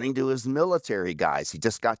listening to his military guys. He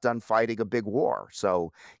just got done fighting a big war.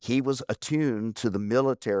 So he was attuned to the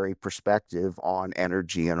military perspective on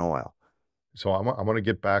energy and oil. So I want to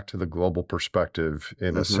get back to the global perspective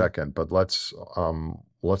in a Hmm. second, but let's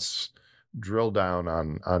drill down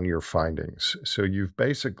on your findings. So you've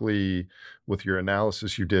basically, with your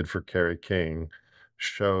analysis you did for Kerry King,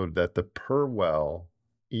 showed that the per well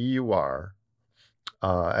EUR,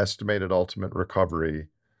 estimated ultimate recovery,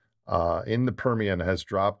 in the Permian has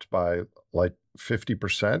dropped by like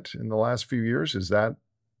 50% in the last few years. Is that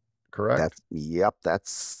correct? Yep,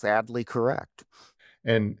 that's sadly correct.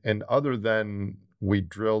 And other than we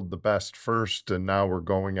drilled the best first and now we're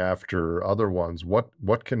going after other ones,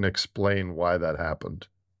 what can explain why that happened?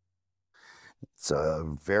 It's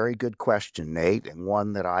a very good question, Nate, and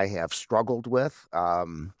one that I have struggled with.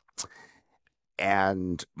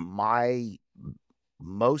 And my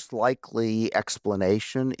most likely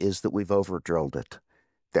explanation is that we've over drilled it,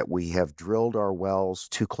 that we have drilled our wells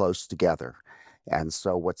too close together. And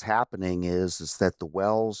so what's happening is that the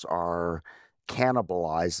wells are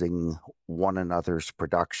cannibalizing one another's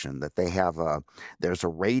production, that there's a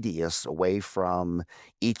radius away from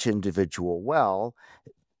each individual well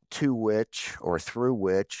to which or through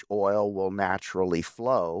which oil will naturally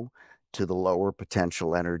flow to the lower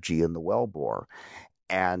potential energy in the wellbore.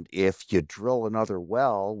 And if you drill another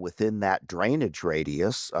well within that drainage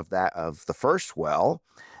radius of the first well,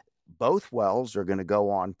 both wells are going to go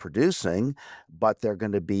on producing, but they're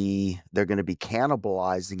going to be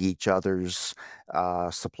cannibalizing each other's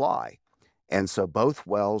supply, and so both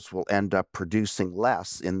wells will end up producing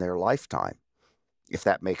less in their lifetime. If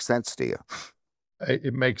that makes sense to you.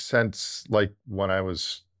 It makes sense, like when I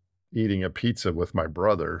was eating a pizza with my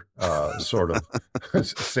brother, sort of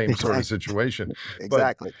same sort of Right. situation. But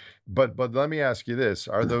Exactly. but let me ask you this: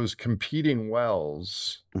 are those competing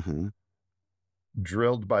wells Hmm.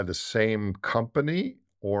 drilled by the same company,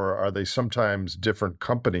 or are they sometimes different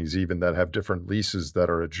companies even that have different leases that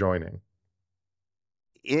are adjoining?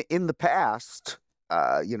 In the past,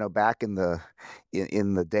 back in the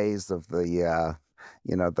days of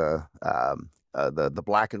you know, the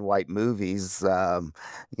black and white movies, the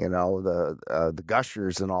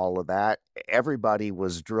gushers and all of that, everybody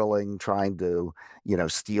was drilling, trying to,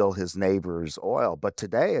 steal his neighbor's oil. But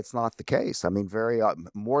today, it's not the case. I mean,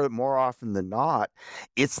 more often than not,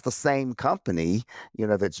 it's the same company,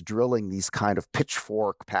 that's drilling these kind of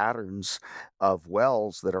pitchfork patterns of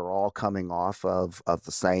wells that are all coming off of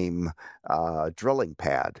the same drilling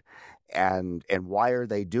pad. And why are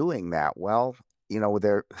they doing that? Well,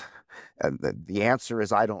 they're the answer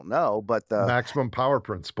is I don't know, but Maximum power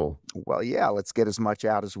principle. well, yeah, let's get as much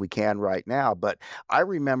out as we can right now. But I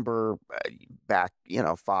remember back,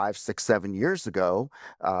 5, 6, 7 years ago,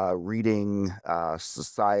 reading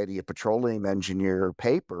Society of Petroleum Engineer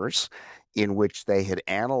papers in which they had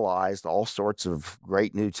analyzed all sorts of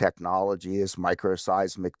great new technologies,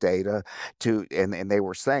 microseismic data, and they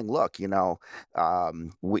were saying, look,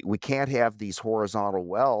 we can't have these horizontal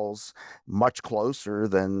wells much closer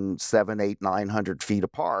than 7, 8, 900 feet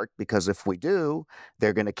apart, because if we do,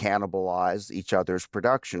 they're going to cannibalize each other's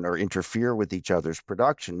production or interfere with each other's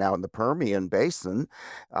production. Now, in the Permian Basin,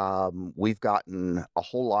 we've gotten a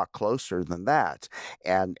whole lot closer than that,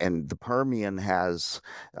 and the Permian has,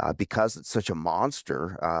 because it's such a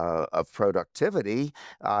monster of productivity,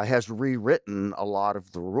 has rewritten a lot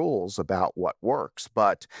of the rules about what works.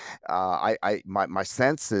 But my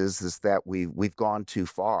sense is that we've gone too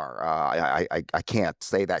far. I can't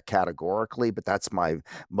say that categorically, but that's my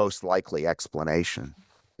most likely explanation.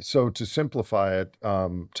 So to simplify it,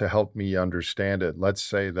 to help me understand it, let's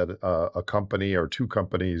say that a company or two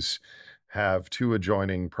companies have two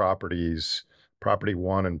adjoining properties, property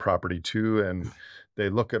one and property two, and they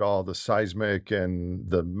look at all the seismic and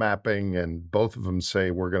the mapping, and both of them say,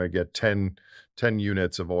 we're going to get 10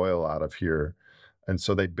 units of oil out of here. And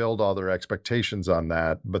so they build all their expectations on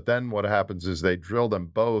that. But then what happens is they drill them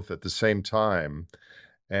both at the same time.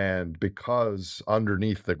 And because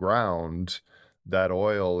underneath the ground, that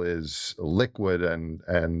oil is liquid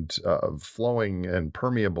and flowing and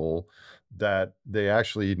permeable, that they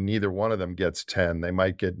actually neither one of them gets 10. They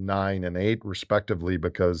might get 9 and 8 respectively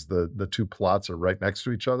because the two plots are right next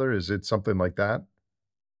to each other. Is it something like that?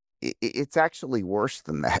 It's actually worse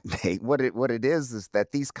than that, Nate. What it is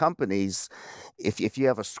that these companies, if you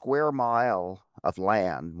have a square mile of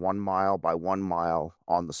land, 1 mile by 1 mile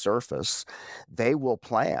on the surface, they will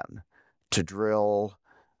plan to drill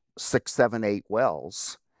 6, 7, 8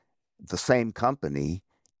 wells, the same company,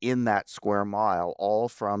 in that square mile, all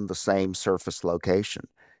from the same surface location.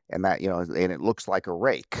 And that, and it looks like a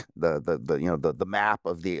rake. The map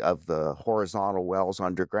of the horizontal wells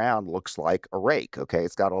underground looks like a rake. Okay,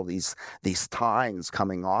 it's got all these tines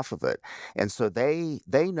coming off of it, and so they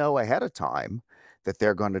know ahead of time that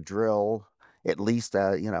they're going to drill at least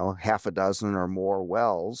half a dozen or more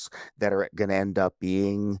wells that are going to end up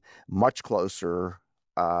being much closer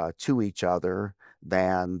to each other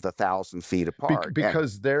than the 1,000 feet apart. And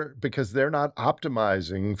Because they're not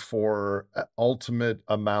optimizing for ultimate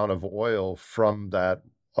amount of oil from that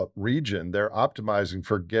region. They're optimizing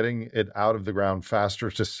for getting it out of the ground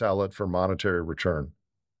faster to sell it for monetary return.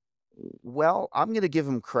 well, I'm going to give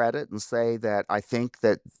him credit and say that I think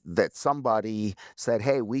that somebody said,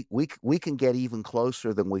 "Hey, we can get even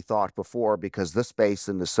closer than we thought before because this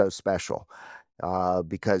basin is so special."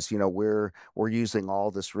 Because we're using all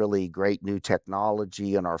this really great new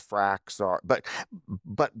technology and our fracks are, but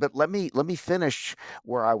let me finish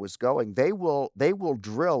where I was going. They will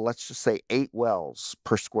drill, let's just say, 8 wells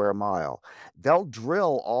per square mile. They'll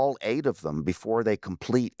drill all 8 of them before they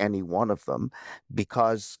complete any one of them,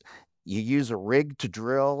 because you use a rig to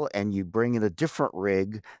drill and you bring in a different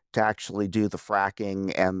rig to actually do the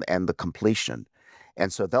fracking and the completion.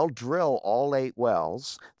 And so they'll drill all 8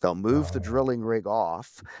 wells. They'll move the drilling rig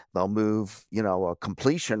off. They'll move, a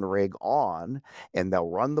completion rig on, and they'll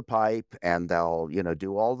run the pipe, and they'll,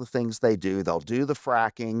 do all the things they do. They'll do the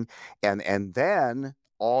fracking, and then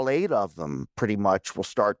all 8 of them pretty much will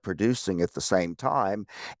start producing at the same time.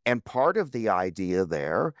 And part of the idea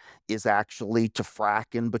there is actually to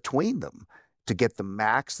frack in between them to get the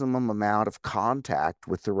maximum amount of contact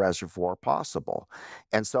with the reservoir possible.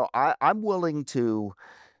 And so I'm willing to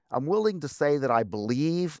say that I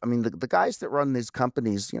believe. I mean, the guys that run these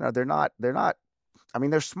companies, they're not. I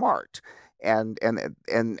mean, they're smart, and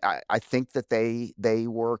I think that they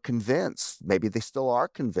were convinced. Maybe they still are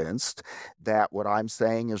convinced that what I'm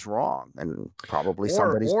saying is wrong, and probably Or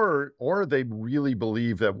somebody's. or they really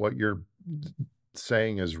believe that what you're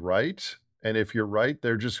saying is right. And if you're right,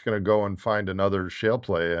 they're just going to go and find another shale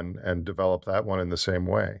play and develop that one in the same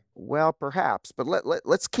way. Well, perhaps, but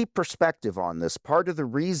let's keep perspective on this. Part of the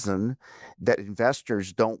reason that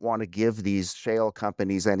investors don't want to give these shale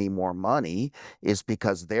companies any more money is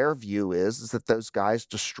because their view is that those guys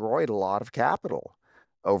destroyed a lot of capital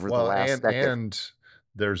over the Well, last decade. and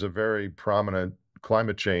there's a very prominent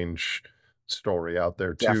climate change story out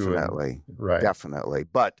there too. And Definitely. right. Definitely.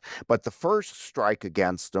 But the first strike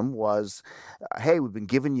against them was, hey, we've been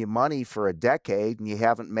giving you money for a decade and you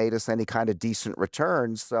haven't made us any kind of decent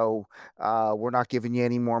returns, so we're not giving you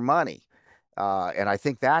any more money. And I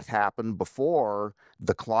think that happened before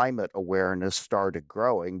the climate awareness started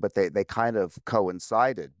growing, but they kind of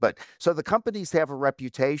coincided. But so the companies have a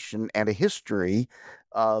reputation and a history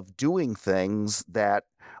of doing things that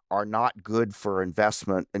are not good for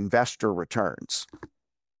investor returns.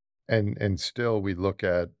 And still we look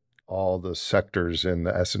at all the sectors in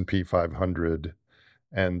the S&P 500,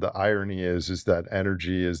 and the irony is that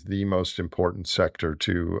energy is the most important sector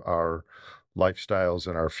to our lifestyles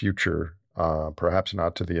and our future. Perhaps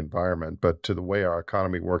not to the environment, but to the way our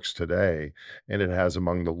economy works today, and it has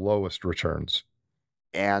among the lowest returns.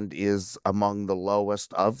 And is among the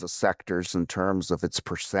lowest of the sectors in terms of its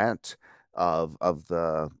percent of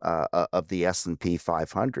the S&P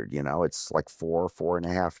 500. It's like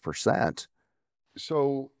 4.5%.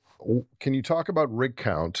 So, can you talk about rig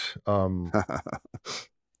count?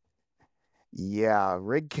 Yeah,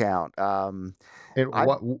 rig count. And I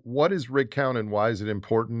what is rig count, and why is it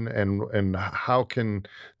important, and how can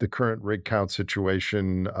the current rig count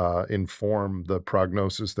situation inform the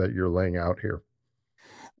prognosis that you're laying out here?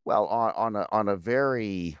 Well, on a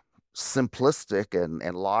very simplistic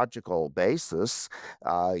and logical basis,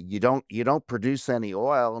 you don't produce any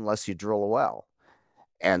oil unless you drill a well,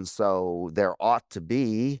 and so there ought to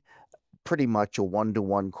be pretty much a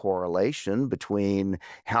one-to-one correlation between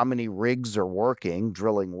how many rigs are working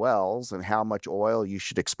drilling wells and how much oil you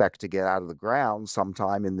should expect to get out of the ground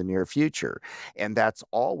sometime in the near future. And that's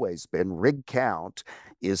always been rig count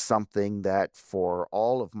is something that for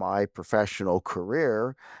all of my professional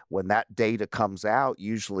career, when that data comes out,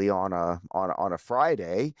 usually on a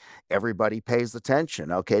Friday, everybody pays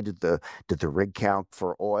attention. Okay, did the rig count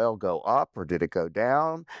for oil go up or did it go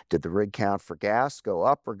down? Did the rig count for gas go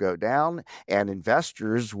up or go down? And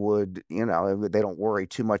investors would, they don't worry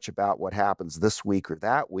too much about what happens this week or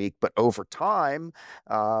that week, but over time,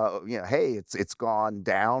 hey, it's gone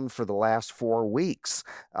down for the last 4 weeks.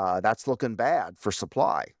 That's looking bad for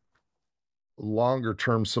supply. Longer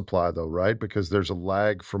term supply, though, right? Because there's a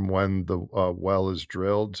lag from when the well is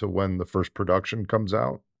drilled to when the first production comes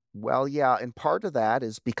out. Well, yeah, and part of that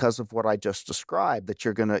is because of what I just described, that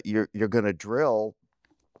you're gonna drill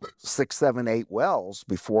 6, 7, 8 wells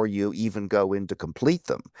before you even go in to complete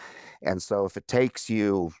them. And so if it takes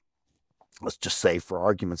you, let's just say for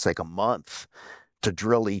argument's sake, a month to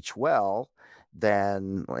drill each well,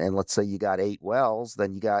 then, and let's say you got 8 wells,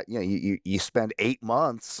 then you spend 8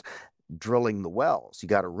 months drilling the wells. You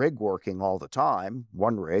got a rig working all the time,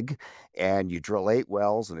 one rig, and you drill 8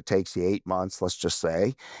 wells and it takes you 8 months, let's just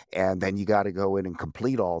say. And then you got to go in and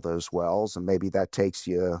complete all those wells. And maybe that takes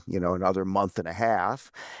you, another month and a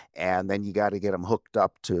half. And then you got to get them hooked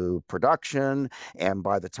up to production. And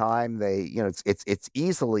by the time it's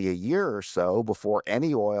easily a year or so before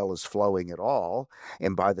any oil is flowing at all.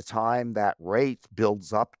 And by the time that rate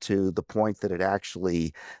builds up to the point that it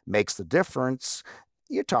actually makes a difference,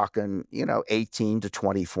 you're talking, 18 to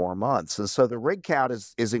 24 months. And so the rig count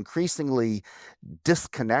is increasingly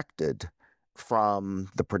disconnected from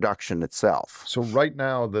the production itself. So right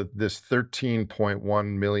now, this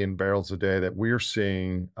 13.1 million barrels a day that we're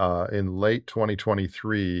seeing in late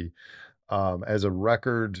 2023 as a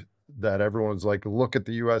record that everyone's like, look at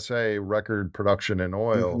the USA record production in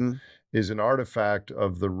oil, Hmm. is an artifact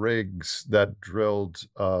of the rigs that drilled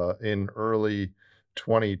in early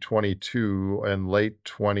 2022 and late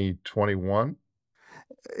 2021.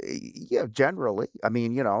 Yeah, generally. I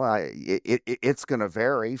mean, it's going to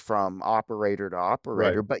vary from operator to Right.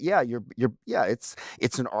 operator, but yeah, yeah,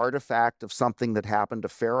 it's an artifact of something that happened a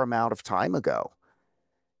fair amount of time ago.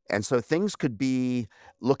 And so things could be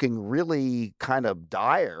looking really kind of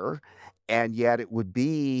dire, and yet it would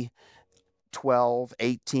be 12,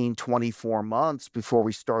 18, 24 months before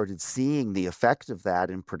we started seeing the effect of that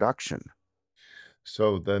in production.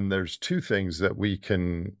 So then there's two things that we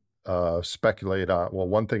can speculate on. Well,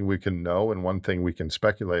 one thing we can know and one thing we can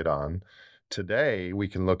speculate on. Today, we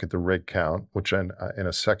can look at the rig count, which in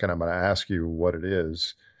a second I'm going to ask you what it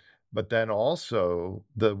is. But then also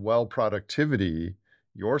the well productivity,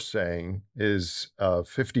 you're saying, is a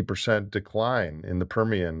 50% decline in the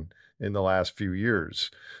Permian in the last few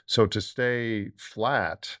years. So to stay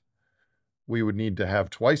flat, we would need to have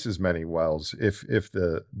twice as many wells if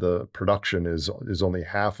the production is only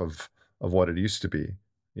half of what it used to be.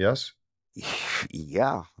 Yes?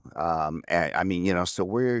 Yeah. And, I mean,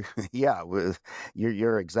 so yeah,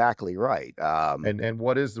 you're exactly right. And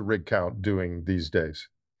what is the rig count doing these days?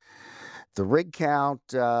 The rig count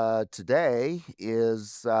today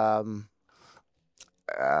is, uh,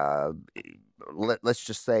 let's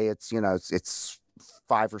just say it's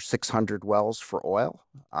 500 or 600 wells for oil.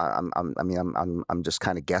 I'm just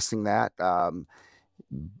kind of guessing that.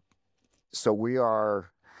 So we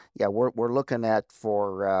are, yeah, we're looking at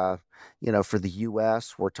for the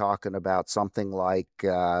U.S. we're talking about something like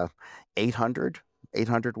 800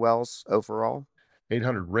 wells overall.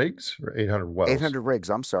 800 rigs or 800 wells? 800 rigs.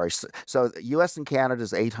 I'm sorry. So U.S. and Canada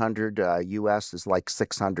is 800. U.S. is like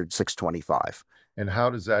 600, 625. And how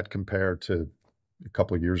does that compare to a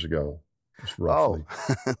couple of years ago, just Oh,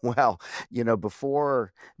 roughly? well,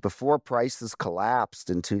 before prices collapsed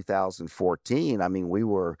in 2014, I mean,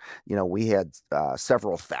 we had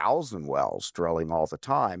several thousand wells drilling all the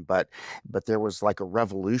time, but there was like a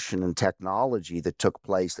revolution in technology that took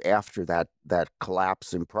place after that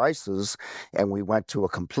collapse in prices, and we went to a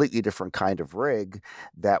completely different kind of rig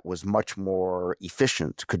that was much more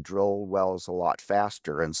efficient, could drill wells a lot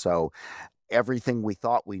faster, and so everything we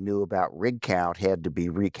thought we knew about rig count had to be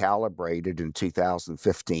recalibrated in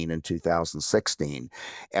 2015 and 2016.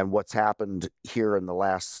 And what's happened here in the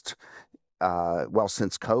last well,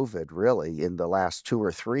 since COVID, really, in the last 2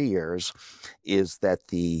 or 3 years, is that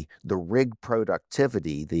the rig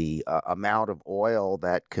productivity, the amount of oil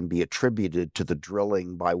that can be attributed to the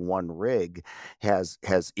drilling by one rig, has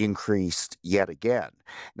increased yet again.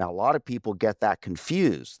 Now, a lot of people get that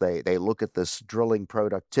confused. They look at this drilling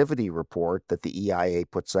productivity report that the EIA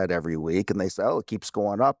puts out every week, and they say, "Oh, it keeps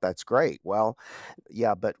going up. That's great." Well,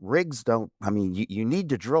 yeah, but rigs don't. I mean, you need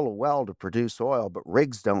to drill a well to produce oil, but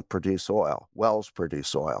rigs don't produce oil. Wells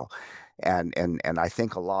produce oil, and I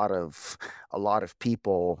think a lot of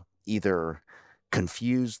people either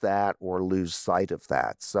confuse that or lose sight of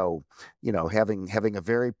that. So, having a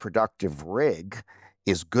very productive rig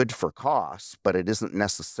is good for costs, but it isn't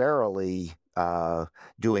necessarily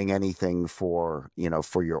doing anything for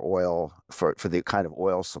your oil, for the kind of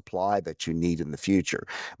oil supply that you need in the future.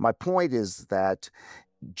 My point is that,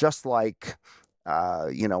 just like,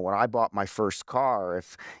 when I bought my first car,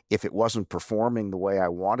 if it wasn't performing the way I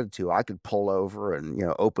wanted to, I could pull over and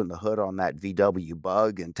open the hood on that VW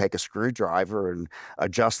Bug and take a screwdriver and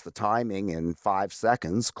adjust the timing in 5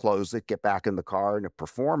 seconds, close it, get back in the car, and it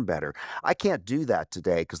performed better. I can't do that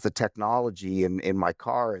today because the technology in my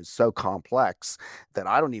car is so complex that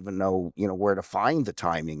I don't even know where to find the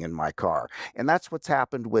timing in my car. And that's what's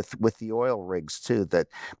happened with the oil rigs too. That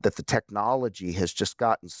the technology has just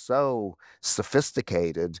gotten so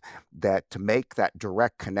sophisticated that to make that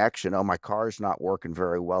direct connection, oh, my car's not working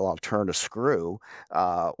very well, I'll turn a screw,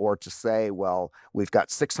 or to say, well, we've got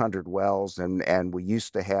 600 wells and we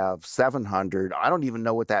used to have 700. I don't even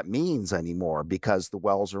know what that means anymore because the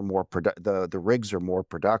wells are the rigs are more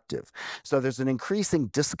productive. So there's an increasing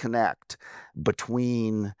disconnect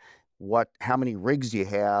between how many rigs you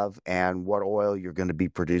have and what oil you're going to be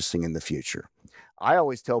producing in the future. I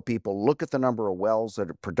always tell people, look at the number of wells that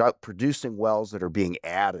are producing wells that are being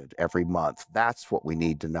added every month. That's what we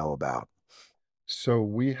need to know about. So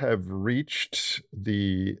we have reached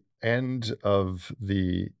the end of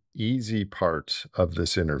the easy part of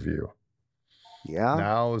this interview. Yeah.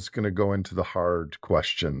 Now it's going to go into the hard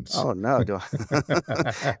questions. Oh no.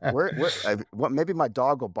 What? Maybe my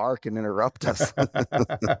dog will bark and interrupt us.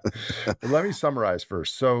 Well, let me summarize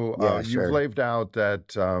first. So Yeah, you've sure. laid out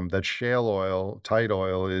that shale oil, tight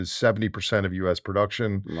oil, is 70% of U.S.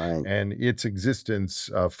 production, Right. and its existence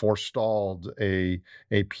forestalled a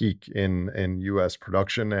peak in U.S.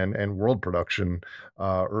 production and world production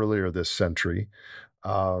earlier this century.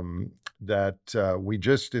 That we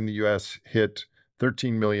just in the US hit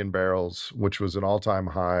 13 million barrels, which was an all-time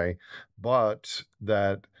high, but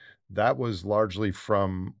that was largely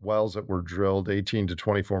from wells that were drilled 18 to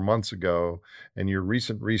 24 months ago. And your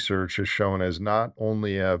recent research has shown as not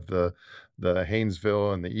only have the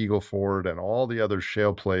Haynesville and the Eagle Ford and all the other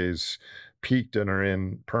shale plays peaked and are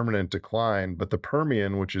in permanent decline, but the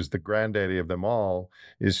Permian, which is the granddaddy of them all,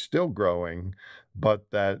 is still growing, but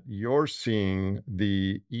that you're seeing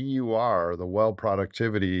the EUR, the well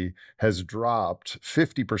productivity, has dropped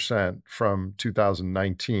 50% from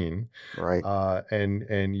 2019. Right.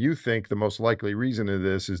 And you think the most likely reason of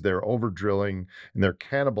this is they're over drilling and they're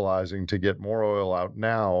cannibalizing to get more oil out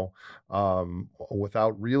now,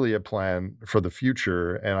 without really a plan for the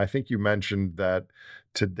future. And I think you mentioned that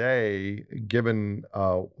today, given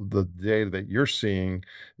the data that you're seeing,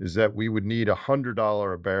 is that we would need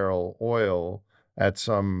 $100 a barrel oil at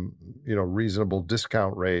some reasonable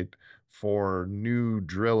discount rate for new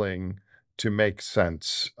drilling to make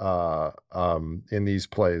sense in these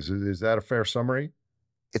plays. Is that a fair summary?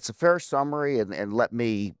 It's a fair summary, and let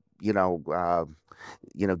me,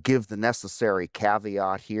 give the necessary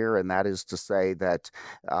caveat here, and that is to say that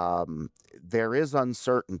there is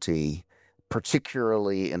uncertainty,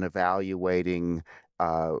 particularly in evaluating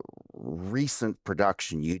recent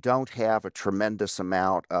production. You don't have a tremendous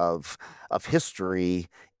amount of history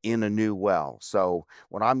in a new well. So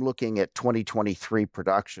when I'm looking at 2023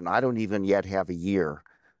 production, I don't even yet have a year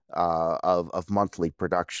of monthly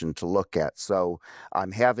production to look at. So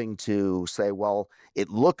I'm having to say, well, it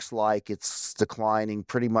looks like it's declining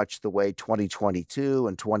pretty much the way 2022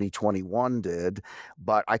 and 2021 did,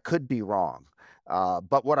 but I could be wrong.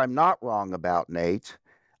 But what I'm not wrong about, Nate,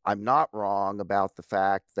 I'm not wrong about the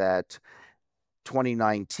fact that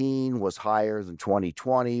 2019 was higher than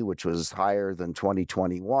 2020, which was higher than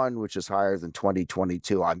 2021, which is higher than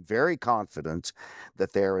 2022. I'm very confident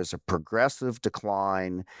that there is a progressive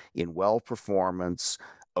decline in well performance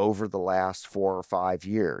over the last 4 or 5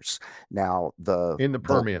 years. Now, In the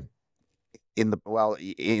Permian. in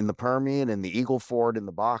the Permian, in the Eagle Ford, in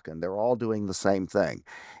the Bakken, they're all doing the same thing,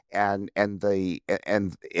 and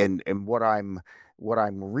what What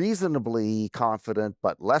I'm reasonably confident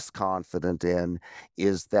but less confident in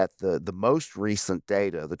is that the most recent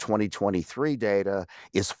data, the 2023 data,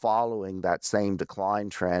 is following that same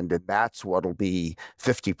decline trend, and that's what'll be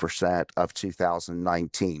 50% of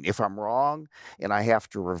 2019. If I'm wrong and I have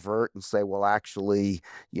to revert and say, well, actually,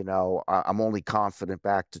 I'm only confident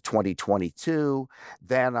back to 2022,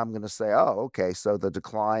 then I'm going to say, oh, okay, so the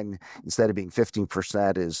decline instead of being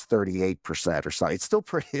 15% is 38% or something.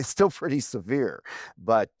 It's still pretty severe,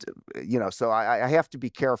 but so I have to be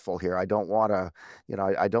careful here. I don't want to,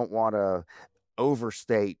 I don't want to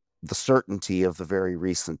overstate the certainty of the very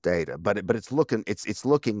recent data, but it's looking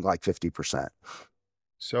like 50%.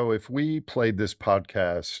 So, if we played this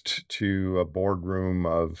podcast to a boardroom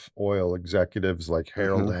of oil executives like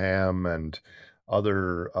Harold Hmm. Hamm and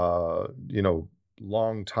other,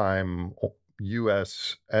 longtime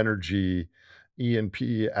U.S. energy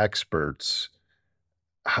E&P experts,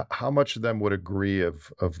 how much of them would agree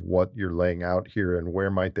of what you're laying out here, and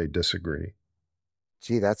where might they disagree?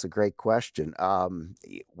 Gee, that's a great question.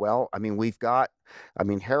 Well, I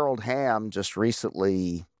mean, Harold Hamm just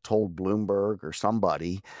recently told Bloomberg or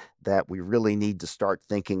somebody that we really need to start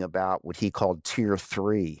thinking about what he called tier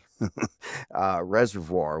three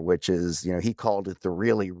reservoir, which is, he called it the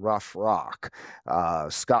really rough rock.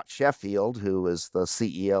 Scott Sheffield, who is the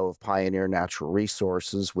CEO of Pioneer Natural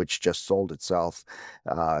Resources, which just sold itself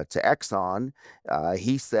to Exxon,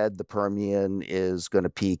 he said the Permian is going to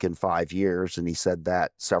peak in 5 years, and he said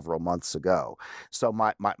that several months ago. So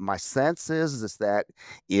my sense is that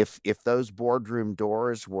if those boardroom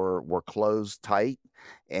doors were closed tight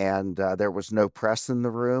and there was no press in the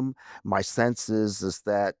room, my sense is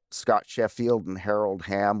that Scott Sheffield and Harold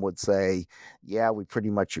Hamm would say, "Yeah, we pretty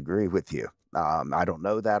much agree with you." I don't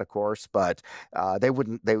know that, of course, but they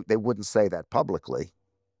wouldn't say that publicly.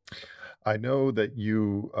 I know that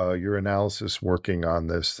your analysis working on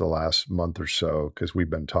this the last month or so, because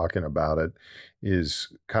we've been talking about it,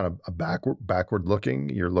 is kind of a backward looking.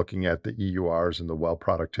 You're looking at the EURs and the well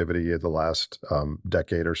productivity of the last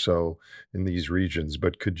decade or so in these regions.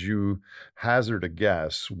 But could you hazard a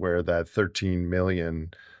guess where that 13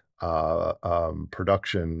 million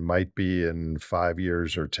production might be in 5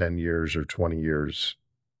 years or 10 years or 20 years?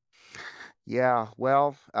 Yeah,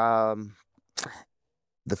 well,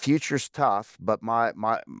 the future's tough, but And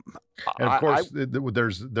of I course,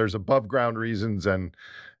 there's above ground reasons, and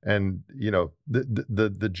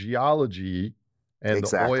the geology and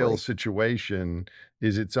the oil exactly. situation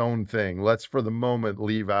is its own thing. Let's for the moment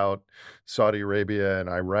leave out Saudi Arabia and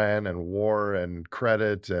Iran and war and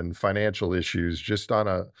credit and financial issues, just on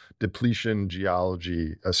a depletion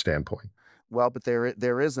geology standpoint. Well, but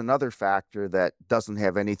there is another factor that doesn't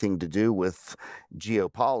have anything to do with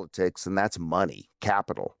geopolitics, and that's money,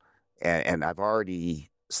 capital. And I've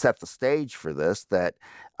already set the stage for this. That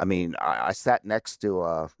I mean, I sat next to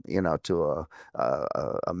a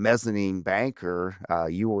mezzanine banker.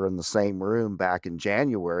 You were in the same room back in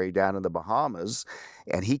January down in the Bahamas,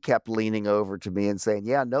 and he kept leaning over to me and saying,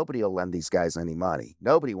 "Yeah, nobody will lend these guys any money.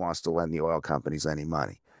 Nobody wants to lend the oil companies any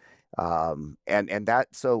money." And that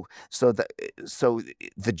so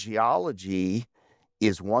the geology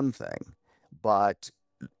is one thing, but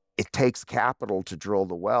it takes capital to drill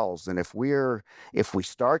the wells. And if we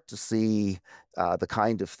start to see the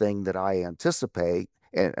kind of thing that I anticipate,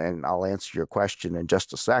 and I'll answer your question in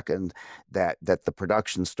just a second, that the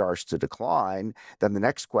production starts to decline, then the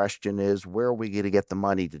next question is, where are we going to get the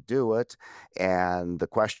money to do it? And the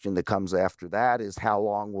question that comes after that is, how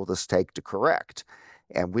long will this take to correct?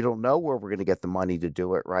 And we don't know where we're going to get the money to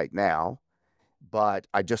do it right now. But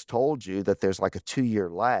I just told you that there's like a 2 year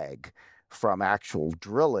lag from actual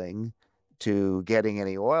drilling to getting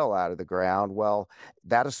any oil out of the ground. Well,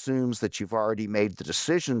 that assumes that you've already made the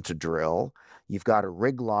decision to drill. You've got a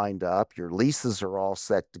rig lined up, your leases are all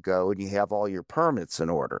set to go, and you have all your permits in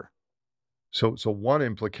order. So one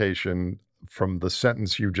implication from the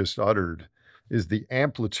sentence you just uttered is the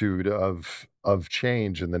amplitude of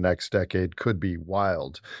change in the next decade could be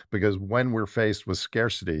wild, because when we're faced with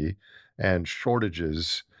scarcity and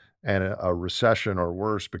shortages and a recession or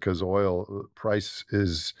worse, because oil price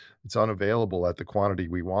is it's unavailable at the quantity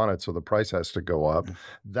we want it, so the price has to go up.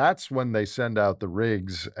 That's when they send out the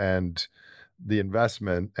rigs and the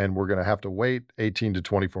investment, and we're going to have to wait 18 to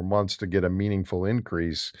 24 months to get a meaningful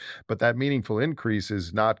increase. But that meaningful increase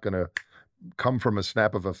is not going to come from a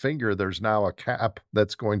snap of a finger. There's now a cap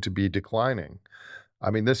that's going to be declining. I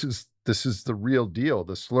mean, this is the real deal.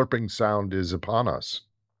 The slurping sound is upon us.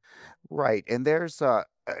 Right. And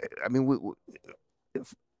I mean,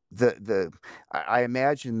 if the I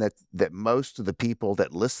imagine that most of the people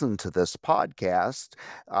that listen to this podcast,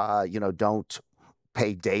 don't.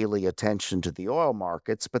 pay daily attention to the oil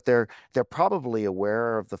markets, but they're probably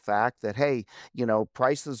aware of the fact that, hey,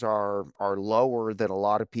 prices are lower than a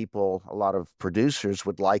lot of people, a lot of producers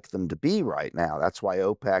would like them to be right now. That's why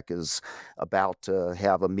OPEC is about to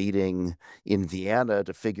have a meeting in Vienna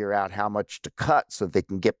to figure out how much to cut so they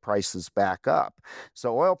can get prices back up.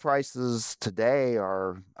 So oil prices today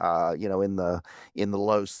are, in the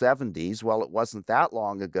low 70s. Well, it wasn't that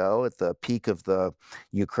long ago at the peak of the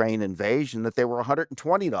Ukraine invasion that they were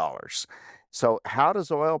 $120. So how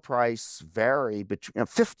does oil price vary between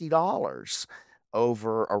 $50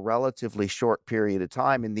 over a relatively short period of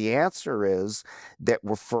time? And the answer is that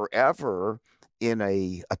we're forever in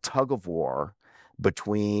a tug of war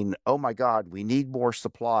between, oh my God, we need more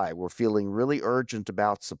supply. We're feeling really urgent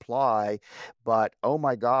about supply, but oh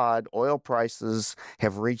my God, oil prices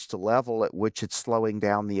have reached a level at which it's slowing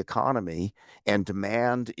down the economy, and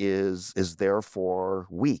demand is therefore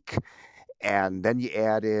weak. And then you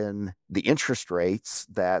add in the interest rates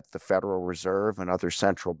that the Federal Reserve and other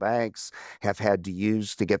central banks have had to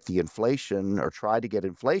use to get the inflation, or try to get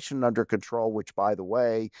inflation under control, which, by the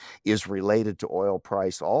way, is related to oil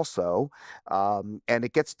price also. And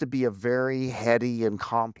it gets to be a very heady and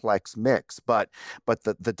complex mix. But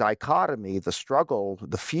the dichotomy, the struggle,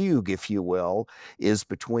 the fugue, if you will, is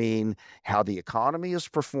between how the economy is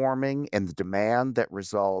performing and the demand that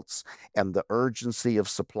results, and the urgency of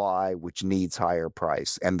supply, which needs higher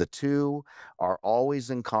price. And the two are always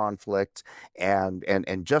in conflict. And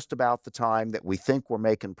just about the time that we think we're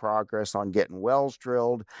making progress on getting wells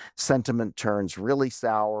drilled, sentiment turns really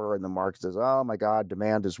sour, and the market says, "Oh my God,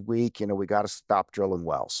 demand is weak. We got to stop drilling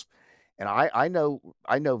wells." And I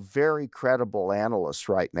know very credible analysts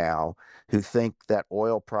right now who think that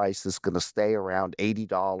oil price is going to stay around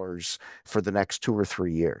 $80 for the next 2 or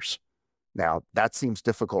 3 years. Now, that seems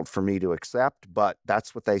difficult for me to accept, but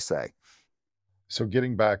that's what they say. So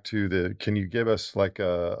getting back to can you give us like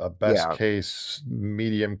a best Yeah. case,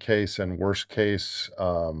 medium case, and worst case,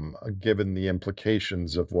 given the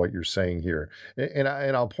implications of what you're saying here? And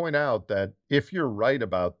I'll point out that if you're right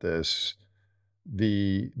about this,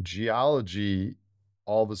 the geology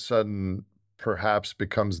all of a sudden perhaps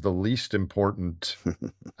becomes the least important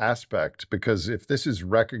aspect, because if this is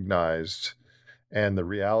recognized and the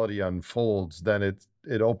reality unfolds, then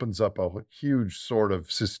it opens up a huge sort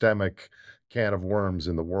of systemic can of worms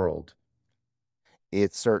in the world.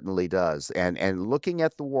 It certainly does. And looking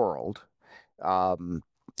at the world, um,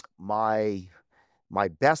 my my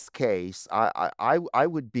best case, I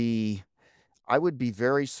would be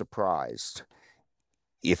very surprised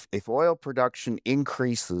if oil production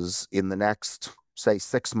increases in the next, say,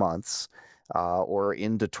 6 months, or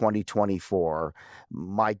into 2024.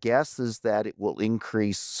 My guess is that it will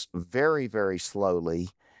increase very, very slowly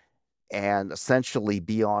and essentially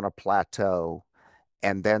be on a plateau,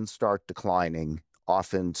 and then start declining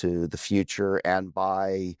off into the future. And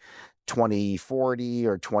by 2040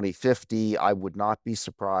 or 2050, I would not be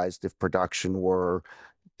surprised if production were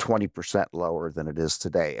 20% lower than it is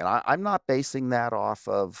today. And I'm not basing that off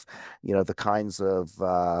of, the kinds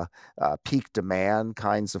of peak demand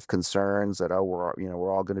kinds of concerns that, oh,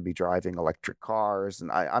 we're all going to be driving electric cars.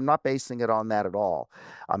 And I'm not basing it on that at all.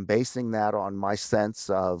 I'm basing that on my sense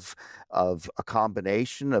of a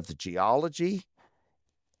combination of the geology,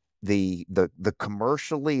 the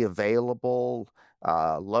commercially available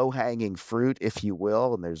low hanging fruit, if you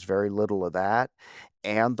will, and there's very little of that,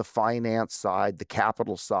 and the finance side, the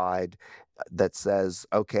capital side, that says,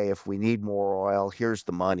 okay, if we need more oil, here's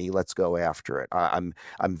the money, let's go after it. I'm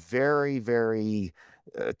very, very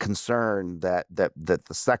concerned that the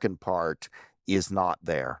second part is not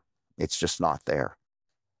there. It's just not there.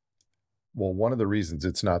 Well, one of the reasons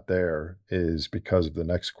it's not there is because of the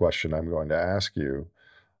next question I'm going to ask you.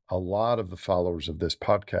 A lot of the followers of this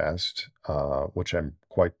podcast, which I'm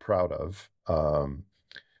quite proud of,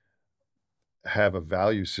 have a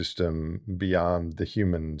value system beyond the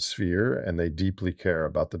human sphere, and they deeply care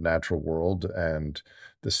about the natural world and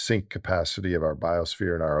the sink capacity of our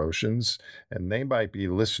biosphere and our oceans. And they might be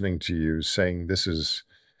listening to you saying,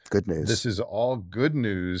 Good this news. is all good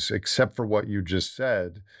news except for what you just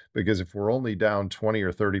said, because if we're only down 20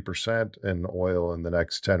 or 30% in oil in the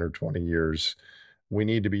next 10 or 20 years, we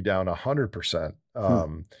need to be down 100%.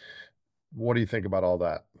 Hmm. What do you think about all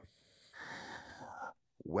that?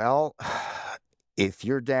 Well, if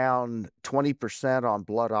you're down 20% on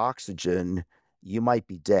blood oxygen, you might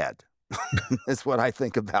be dead. Is what I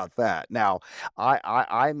think about that. Now,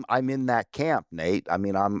 I'm in that camp, Nate. I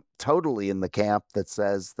mean, I'm totally in the camp that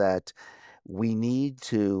says that we need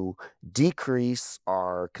to decrease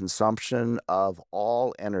our consumption of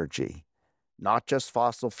all energy, not just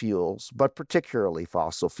fossil fuels, but particularly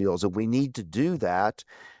fossil fuels. And we need to do that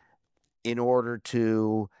in order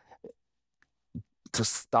to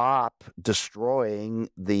stop destroying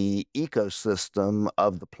the ecosystem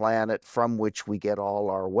of the planet from which we get all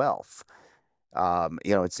our wealth.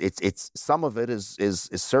 It's some of it is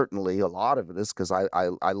certainly, a lot of it is because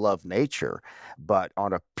I love nature, but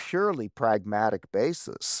on a purely pragmatic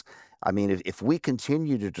basis, I mean, if we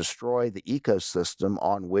continue to destroy the ecosystem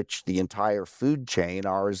on which the entire food chain,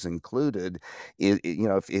 ours included,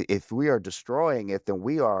 if we are destroying it, then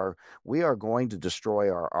we are going to destroy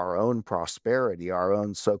our own prosperity, our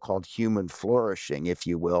own so-called human flourishing, if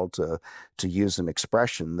you will, to use an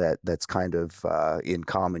expression that's kind of in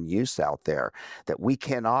common use out there, that we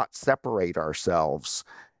cannot separate ourselves,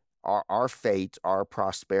 our fate, our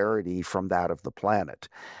prosperity from that of the planet.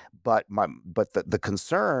 But the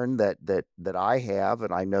concern that I have,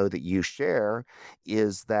 and I know that you share,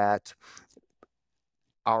 is that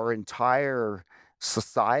our entire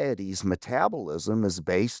society's metabolism is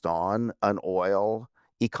based on an oil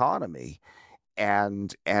economy.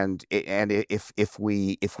 And if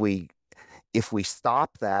we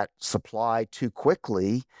stop that supply too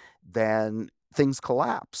quickly, then things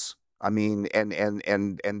collapse. I mean, and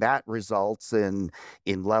that results in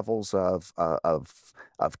levels of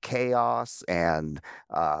chaos and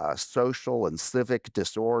social and civic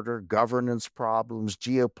disorder, governance problems,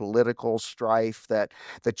 geopolitical strife that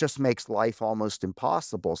just makes life almost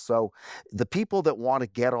impossible. So the people that want to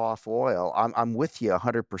get off oil, I'm with you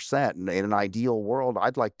 100%. In an ideal world,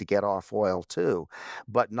 I'd like to get off oil too,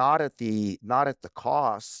 but not at the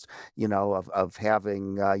cost, of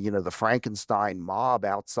having the Frankenstein mob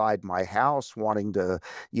outside my house wanting to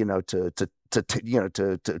you know to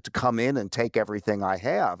come in and take everything I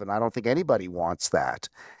have, and I don't think anybody wants that.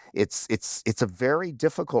 It's a very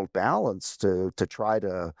difficult balance to try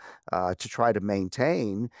to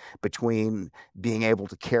maintain between being able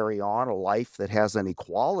to carry on a life that has any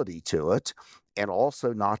quality to it and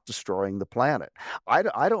also not destroying the planet.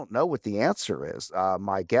 I don't know what the answer is.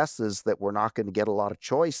 My guess is that we're not going to get a lot of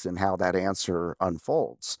choice in how that answer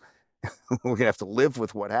unfolds. We're going to have to live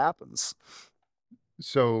with what happens.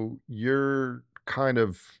 So you're kind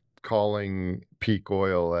of calling peak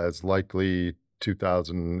oil as likely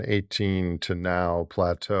 2018 to now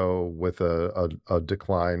plateau with a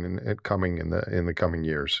decline in it coming in the coming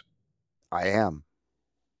years. I am.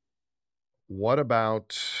 What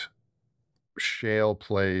about shale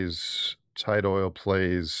plays, tight oil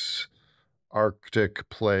plays, Arctic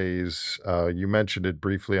plays? You mentioned it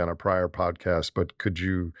briefly on a prior podcast, but could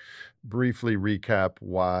you briefly recap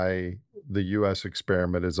why the U.S.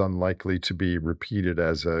 experiment is unlikely to be repeated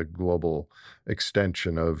as a global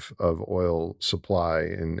extension of oil supply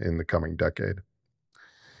in the coming decade?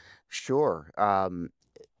 Sure.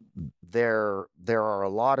 There are a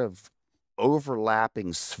lot of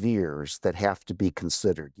overlapping spheres that have to be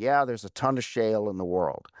considered. Yeah, there's a ton of shale in the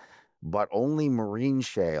world, but only marine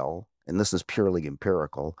shale, and this is purely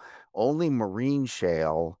empirical, only marine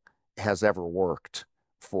shale has ever worked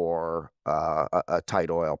for a tight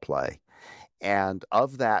oil play. And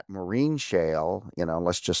of that marine shale,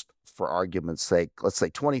 let's just, for argument's sake, let's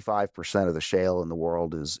say 25% of the shale in the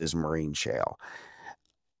world is marine shale.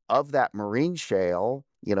 Of that marine shale,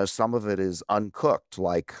 some of it is uncooked,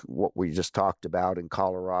 like what we just talked about in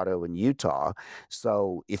Colorado and Utah.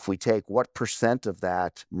 So if we take what percent of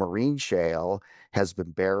that marine shale has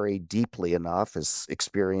been buried deeply enough, has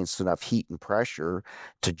experienced enough heat and pressure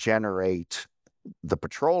to generate the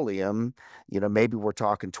petroleum, maybe we're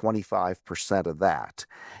talking 25% of that.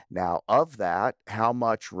 Now, of that, how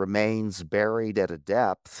much remains buried at a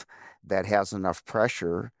depth that has enough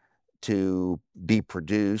pressure to be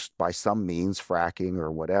produced by some means, fracking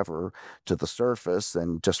or whatever, to the surface?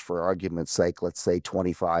 And just for argument's sake, let's say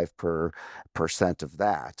 25% of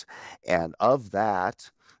that. And of that,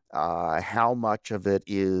 how much of it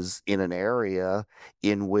is in an area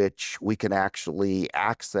in which we can actually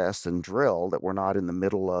access and drill, that we're not in the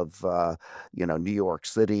middle of, New York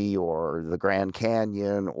City or the Grand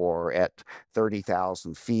Canyon or at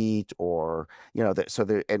 30,000 feet, or, so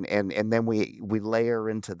there, and then we layer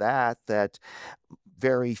into that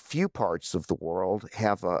very few parts of the world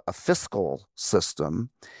have a fiscal system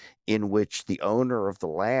in which the owner of the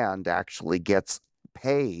land actually gets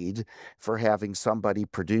paid for having somebody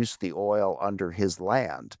produce the oil under his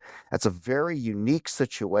land. That's a very unique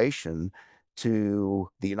situation to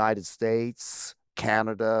the United States,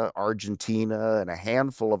 Canada, Argentina, and a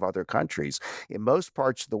handful of other countries. In most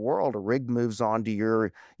parts of the world, a rig moves onto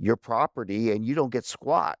your property and you don't get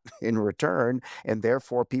squat in return, and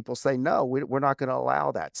therefore people say, no, we're not going to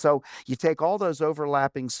allow that. So you take all those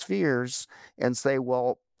overlapping spheres and say,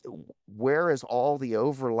 well, where is all the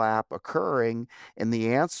overlap occurring? And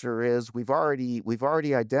the answer is we've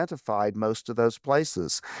already identified most of those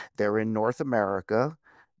places. They're in North America.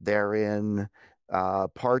 They're in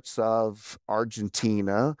parts of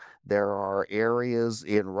Argentina. There are areas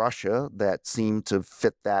in Russia that seem to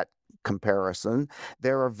fit that comparison.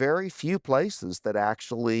 There are very few places that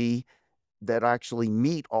actually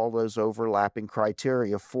meet all those overlapping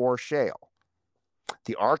criteria for shale.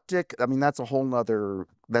 The Arctic, I mean, that's a whole nother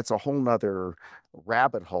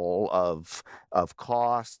rabbit hole of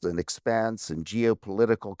cost and expense and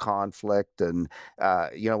geopolitical conflict. And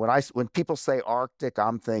when people say Arctic,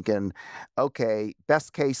 I'm thinking, okay,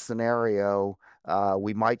 best case scenario,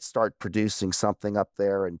 we might start producing something up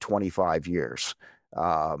there in 25 years.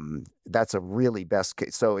 That's a really best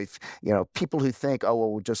case. So if people who think, oh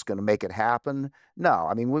well, we're just going to make it happen, no.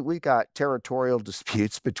 I mean, we got territorial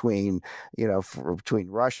disputes between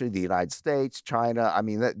Russia, the United States, China. I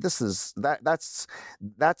mean, that's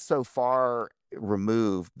so far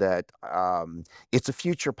removed that it's a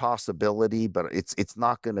future possibility, but it's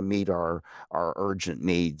not going to meet our urgent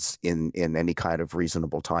needs in any kind of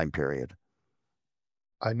reasonable time period.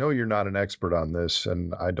 I know you're not an expert on this,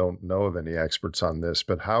 and I don't know of any experts on this,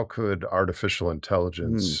 but how could artificial Hmm.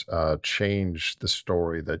 intelligence change the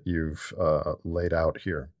story that you've laid out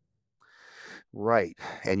here? Right,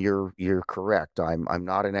 and you're correct. I'm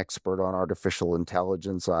not an expert on artificial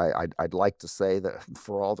intelligence. I'd like to say that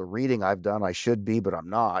for all the reading I've done, I should be, but I'm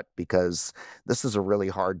not because this is a really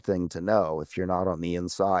hard thing to know if you're not on the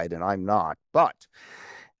inside, and I'm not. But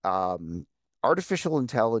um, artificial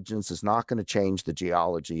intelligence is not going to change the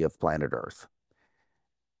geology of planet Earth.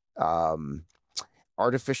 Um,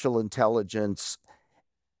 Artificial intelligence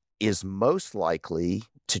is most likely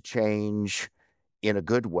to change in a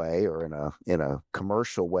good way or in a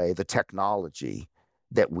commercial way the technology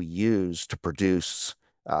that we use to produce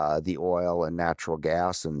the oil and natural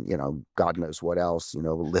gas and God knows what else, So,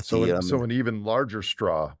 an, lithium. so an even larger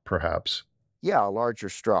straw, perhaps. Yeah, a larger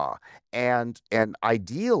straw. And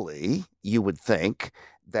ideally, you would think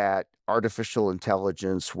that artificial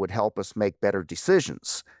intelligence would help us make better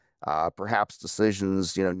decisions. Perhaps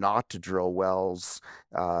decisions, not to drill wells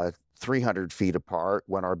 300 feet apart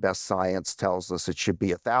when our best science tells us it should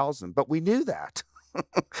be 1,000. But we knew that.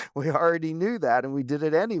 We already knew that, and we did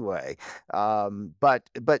it anyway. But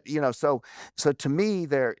so to me,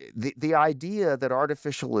 the idea that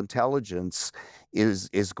artificial intelligence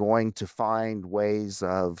is going to find ways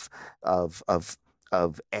of of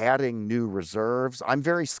of adding new reserves. I'm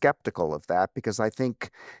very skeptical of that because I think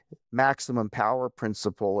maximum power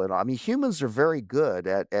principle, and I mean humans are very good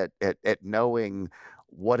at knowing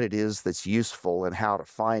what it is that's useful and how to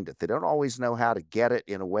find it. They don't always know how to get it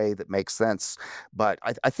in a way that makes sense, but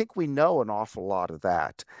I think we know an awful lot of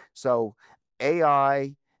that. So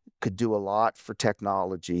AI could do a lot for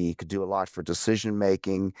technology, could do a lot for decision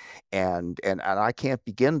making, and I can't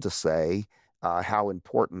begin to say how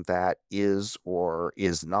important that is or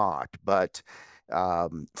is not. But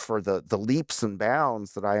for the leaps and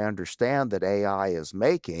bounds that I understand that AI is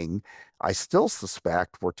making, I still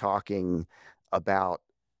suspect we're talking about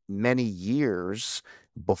many years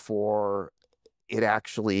before it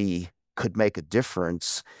actually could make a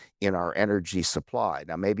difference in our energy supply.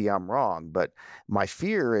 Now, maybe I'm wrong, but my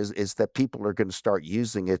fear is that people are going to start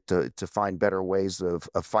using it to find better ways of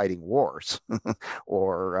fighting wars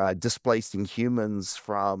or displacing humans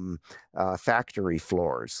from factory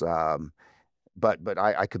floors. But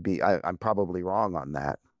I could be I'm probably wrong on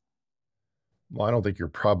that. Well, I don't think you're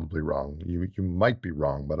probably wrong. You might be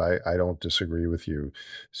wrong, but I don't disagree with you.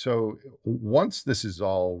 So once this is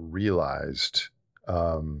all realized,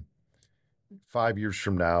 um, 5 years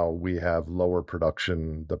from now, we have lower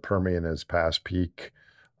production. The Permian is past peak.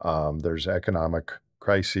 There's economic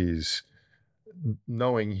crises.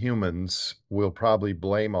 Knowing humans, will probably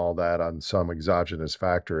blame all that on some exogenous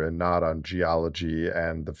factor and not on geology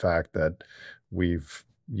and the fact that we've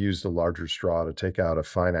used a larger straw to take out a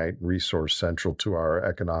finite resource central to our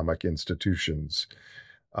economic institutions.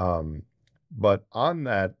 Um, but on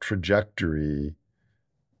that trajectory,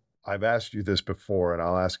 I've asked you this before, and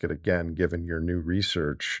I'll ask it again, given your new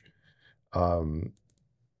research. Um,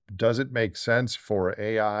 does it make sense for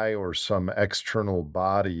AI or some external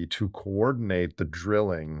body to coordinate the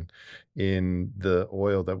drilling in the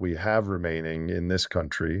oil that we have remaining in this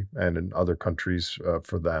country and in other countries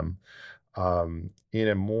for them? in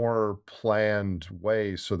a more planned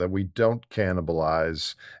way so that we don't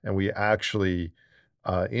cannibalize and we actually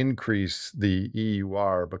increase the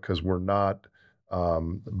EUR because we're not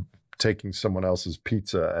taking someone else's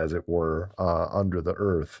pizza, as it were, under the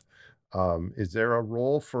earth. Is there a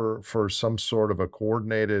role for some sort of a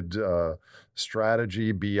coordinated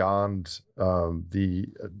strategy beyond the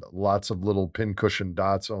lots of little pincushion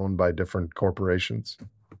dots owned by different corporations?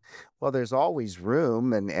 Well, there's always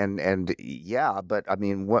room, and yeah, but I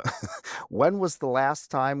mean, what, when was the last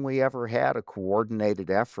time we ever had a coordinated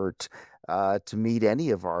effort to meet any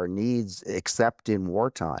of our needs except in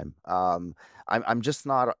wartime? I'm just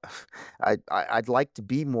not. I'd like to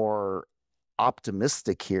be more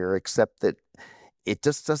optimistic here, except that it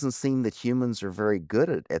just doesn't seem that humans are very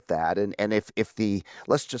good at that. And if the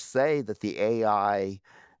let's just say that the AI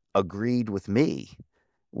agreed with me,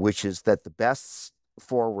 which is that the best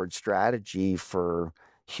forward strategy for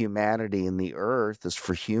humanity and the earth is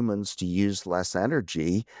for humans to use less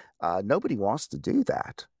energy. Nobody wants to do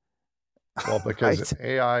that, Well, because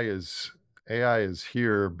right? AI is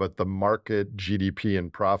here, but the market GDP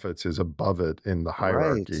and profits is above it in the Right,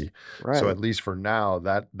 hierarchy. So at right. least for now,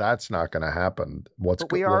 that's not going to happen. What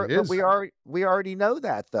But is? we already know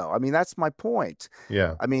that, though. I mean, that's my point.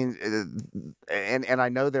 Yeah. I mean, and I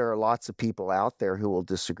know there are lots of people out there who will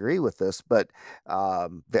disagree with this, but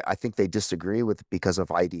I think they disagree with it because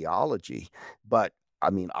of ideology. But I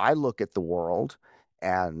mean, I look at the world,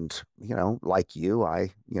 and like you, I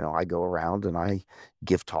go around and I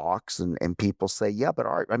give talks, and people say, yeah, but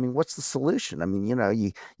Art, I mean, what's the solution? I mean,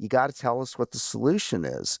 you got to tell us what the solution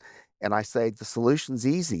is. And I say the solution's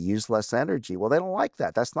easy: use less energy. Well, they don't like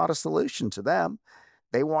that. That's not a solution to them.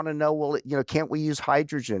 They want to know, well, can't we use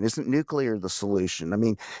hydrogen? Isn't nuclear the solution? I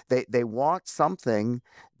mean, they want something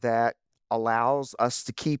that allows us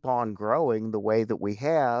to keep on growing the way that we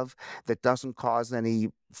have, that doesn't cause any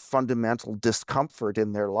fundamental discomfort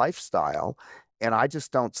in their lifestyle. And I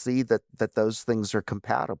just don't see that those things are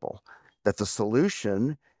compatible. That the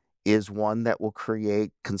solution is one that will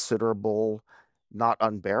create considerable, not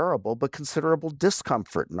unbearable, but considerable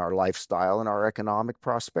discomfort in our lifestyle and our economic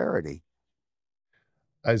prosperity.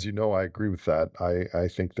 As you know, I agree with that. I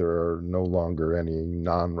think there are no longer any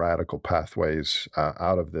non-radical pathways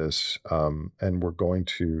out of this, and we're going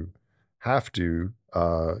to have to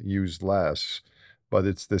use less. But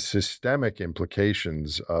it's the systemic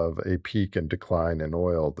implications of a peak and decline in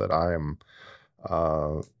oil that I am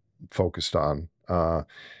uh, focused on.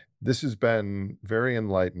 This has been very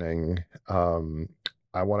enlightening.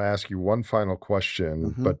 I want to ask you one final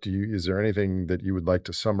question, Hmm. but is there anything that you would like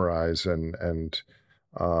to summarize and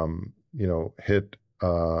hit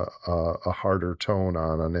a harder tone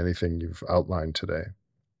on anything you've outlined today?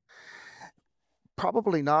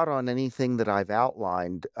 Probably not on anything that I've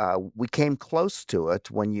outlined. We came close to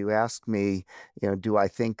it when you asked me, do I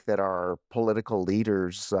think that our political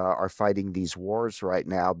leaders are fighting these wars right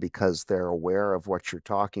now because they're aware of what you're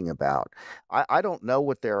talking about? I don't know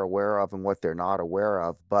what they're aware of and what they're not aware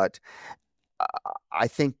of, but I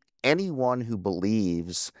think anyone who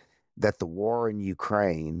believes that the war in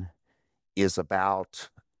Ukraine is about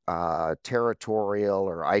territorial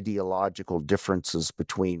or ideological differences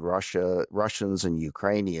between Russians and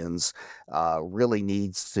Ukrainians really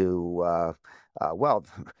needs to, well,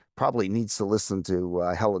 probably needs to listen to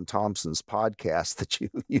Helen Thompson's podcast that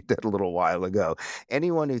you did a little while ago.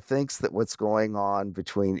 Anyone who thinks that what's going on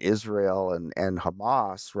between Israel and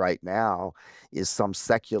Hamas right now is some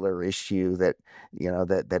secular issue that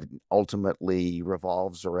ultimately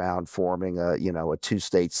revolves around forming a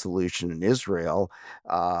two-state solution in Israel,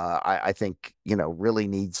 I think really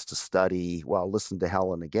needs to study. Well, listen to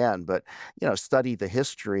Helen again, but study the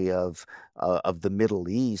history of the Middle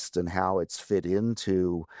East and how it's fit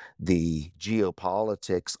into the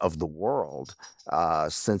geopolitics of the world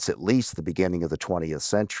since at least the beginning of the 20th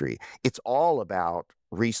century. It's all about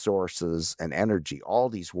resources and energy. All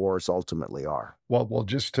these wars ultimately are. Well,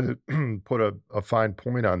 just to put a fine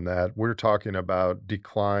point on that, we're talking about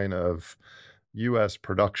decline of U.S.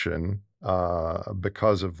 production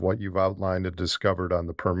because of what you've outlined and discovered on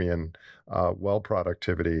the Permian well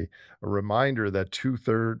productivity. A reminder that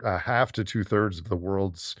half to two-thirds of the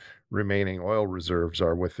world's remaining oil reserves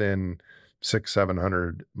are within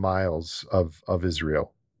 700 miles of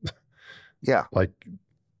Israel. Yeah. Like,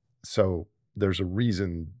 so there's a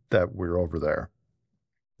reason that we're over there.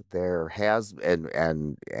 There has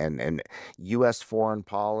and U.S. foreign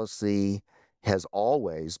policy has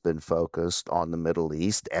always been focused on the Middle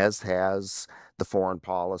East, as has the foreign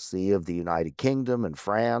policy of the United Kingdom and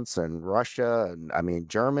France and Russia and I mean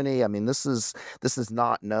Germany. I mean this is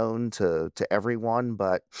not known to everyone,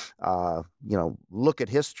 but look at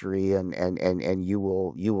history and you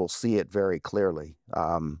will see it very clearly.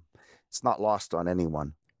 It's not lost on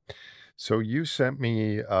anyone. So you sent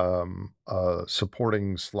me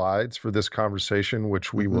supporting slides for this conversation,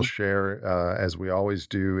 which we will Hmm. share as we always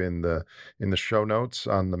do in the show notes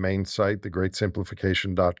on the main site,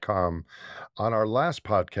 thegreatsimplification.com. On our last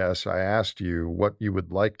podcast, I asked you what you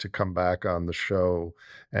would like to come back on the show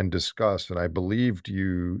and discuss, and I believed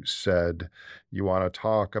you said you want to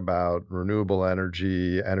talk about renewable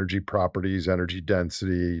energy, energy properties, energy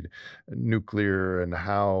density, nuclear, and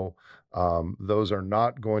how those are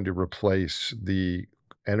not going to replace the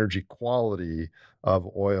energy quality of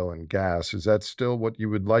oil and gas. Is that still what you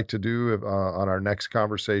would like to do on our next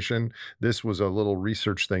conversation? This was a little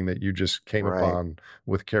research thing that you just came Right. upon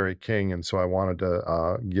with Kerry King, and so I wanted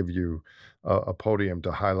to give you a podium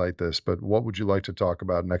to highlight this. But what would you like to talk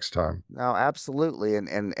about next time? No, absolutely, and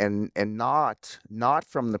not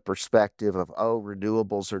from the perspective of, oh,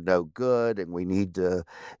 renewables are no good, and we need to.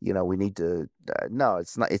 No,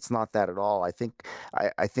 it's not that at all. I think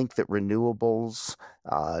that renewables,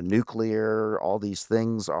 nuclear, all these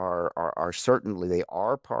things are certainly they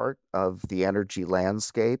are part of the energy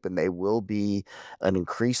landscape, and they will be an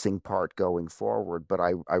increasing part going forward. But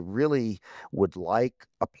I really would like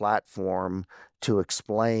a platform to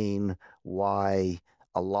explain why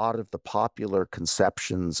a lot of the popular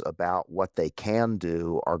conceptions about what they can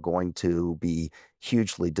do are going to be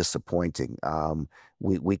hugely disappointing.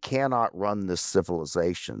 We cannot run this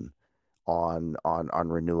civilization on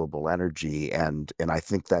renewable energy, and I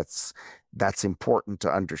think that's important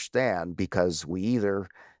to understand because we either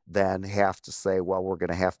then have to say, well, we're going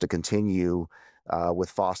to have to continue with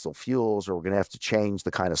fossil fuels, or we're going to have to change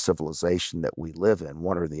the kind of civilization that we live in,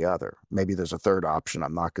 one or the other. Maybe there's a third option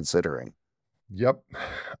I'm not considering. Yep.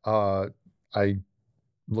 Uh, I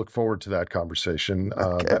look forward to that conversation.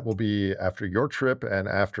 Okay. That will be after your trip and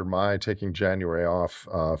after my taking January off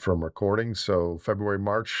from recording. So, February,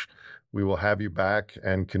 March, we will have you back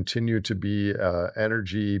and continue to be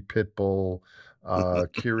energy pitbull,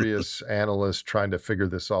 curious analyst trying to figure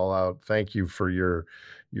this all out. Thank you for your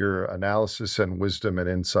analysis and wisdom and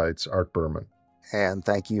insights, Art Berman. And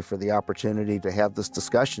thank you for the opportunity to have this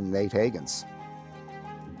discussion, Nate Hagans.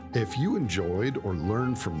 If you enjoyed or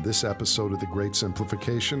learned from this episode of The Great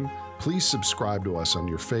Simplification, please subscribe to us on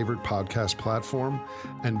your favorite podcast platform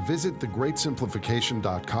and visit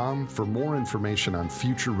thegreatsimplification.com for more information on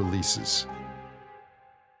future releases.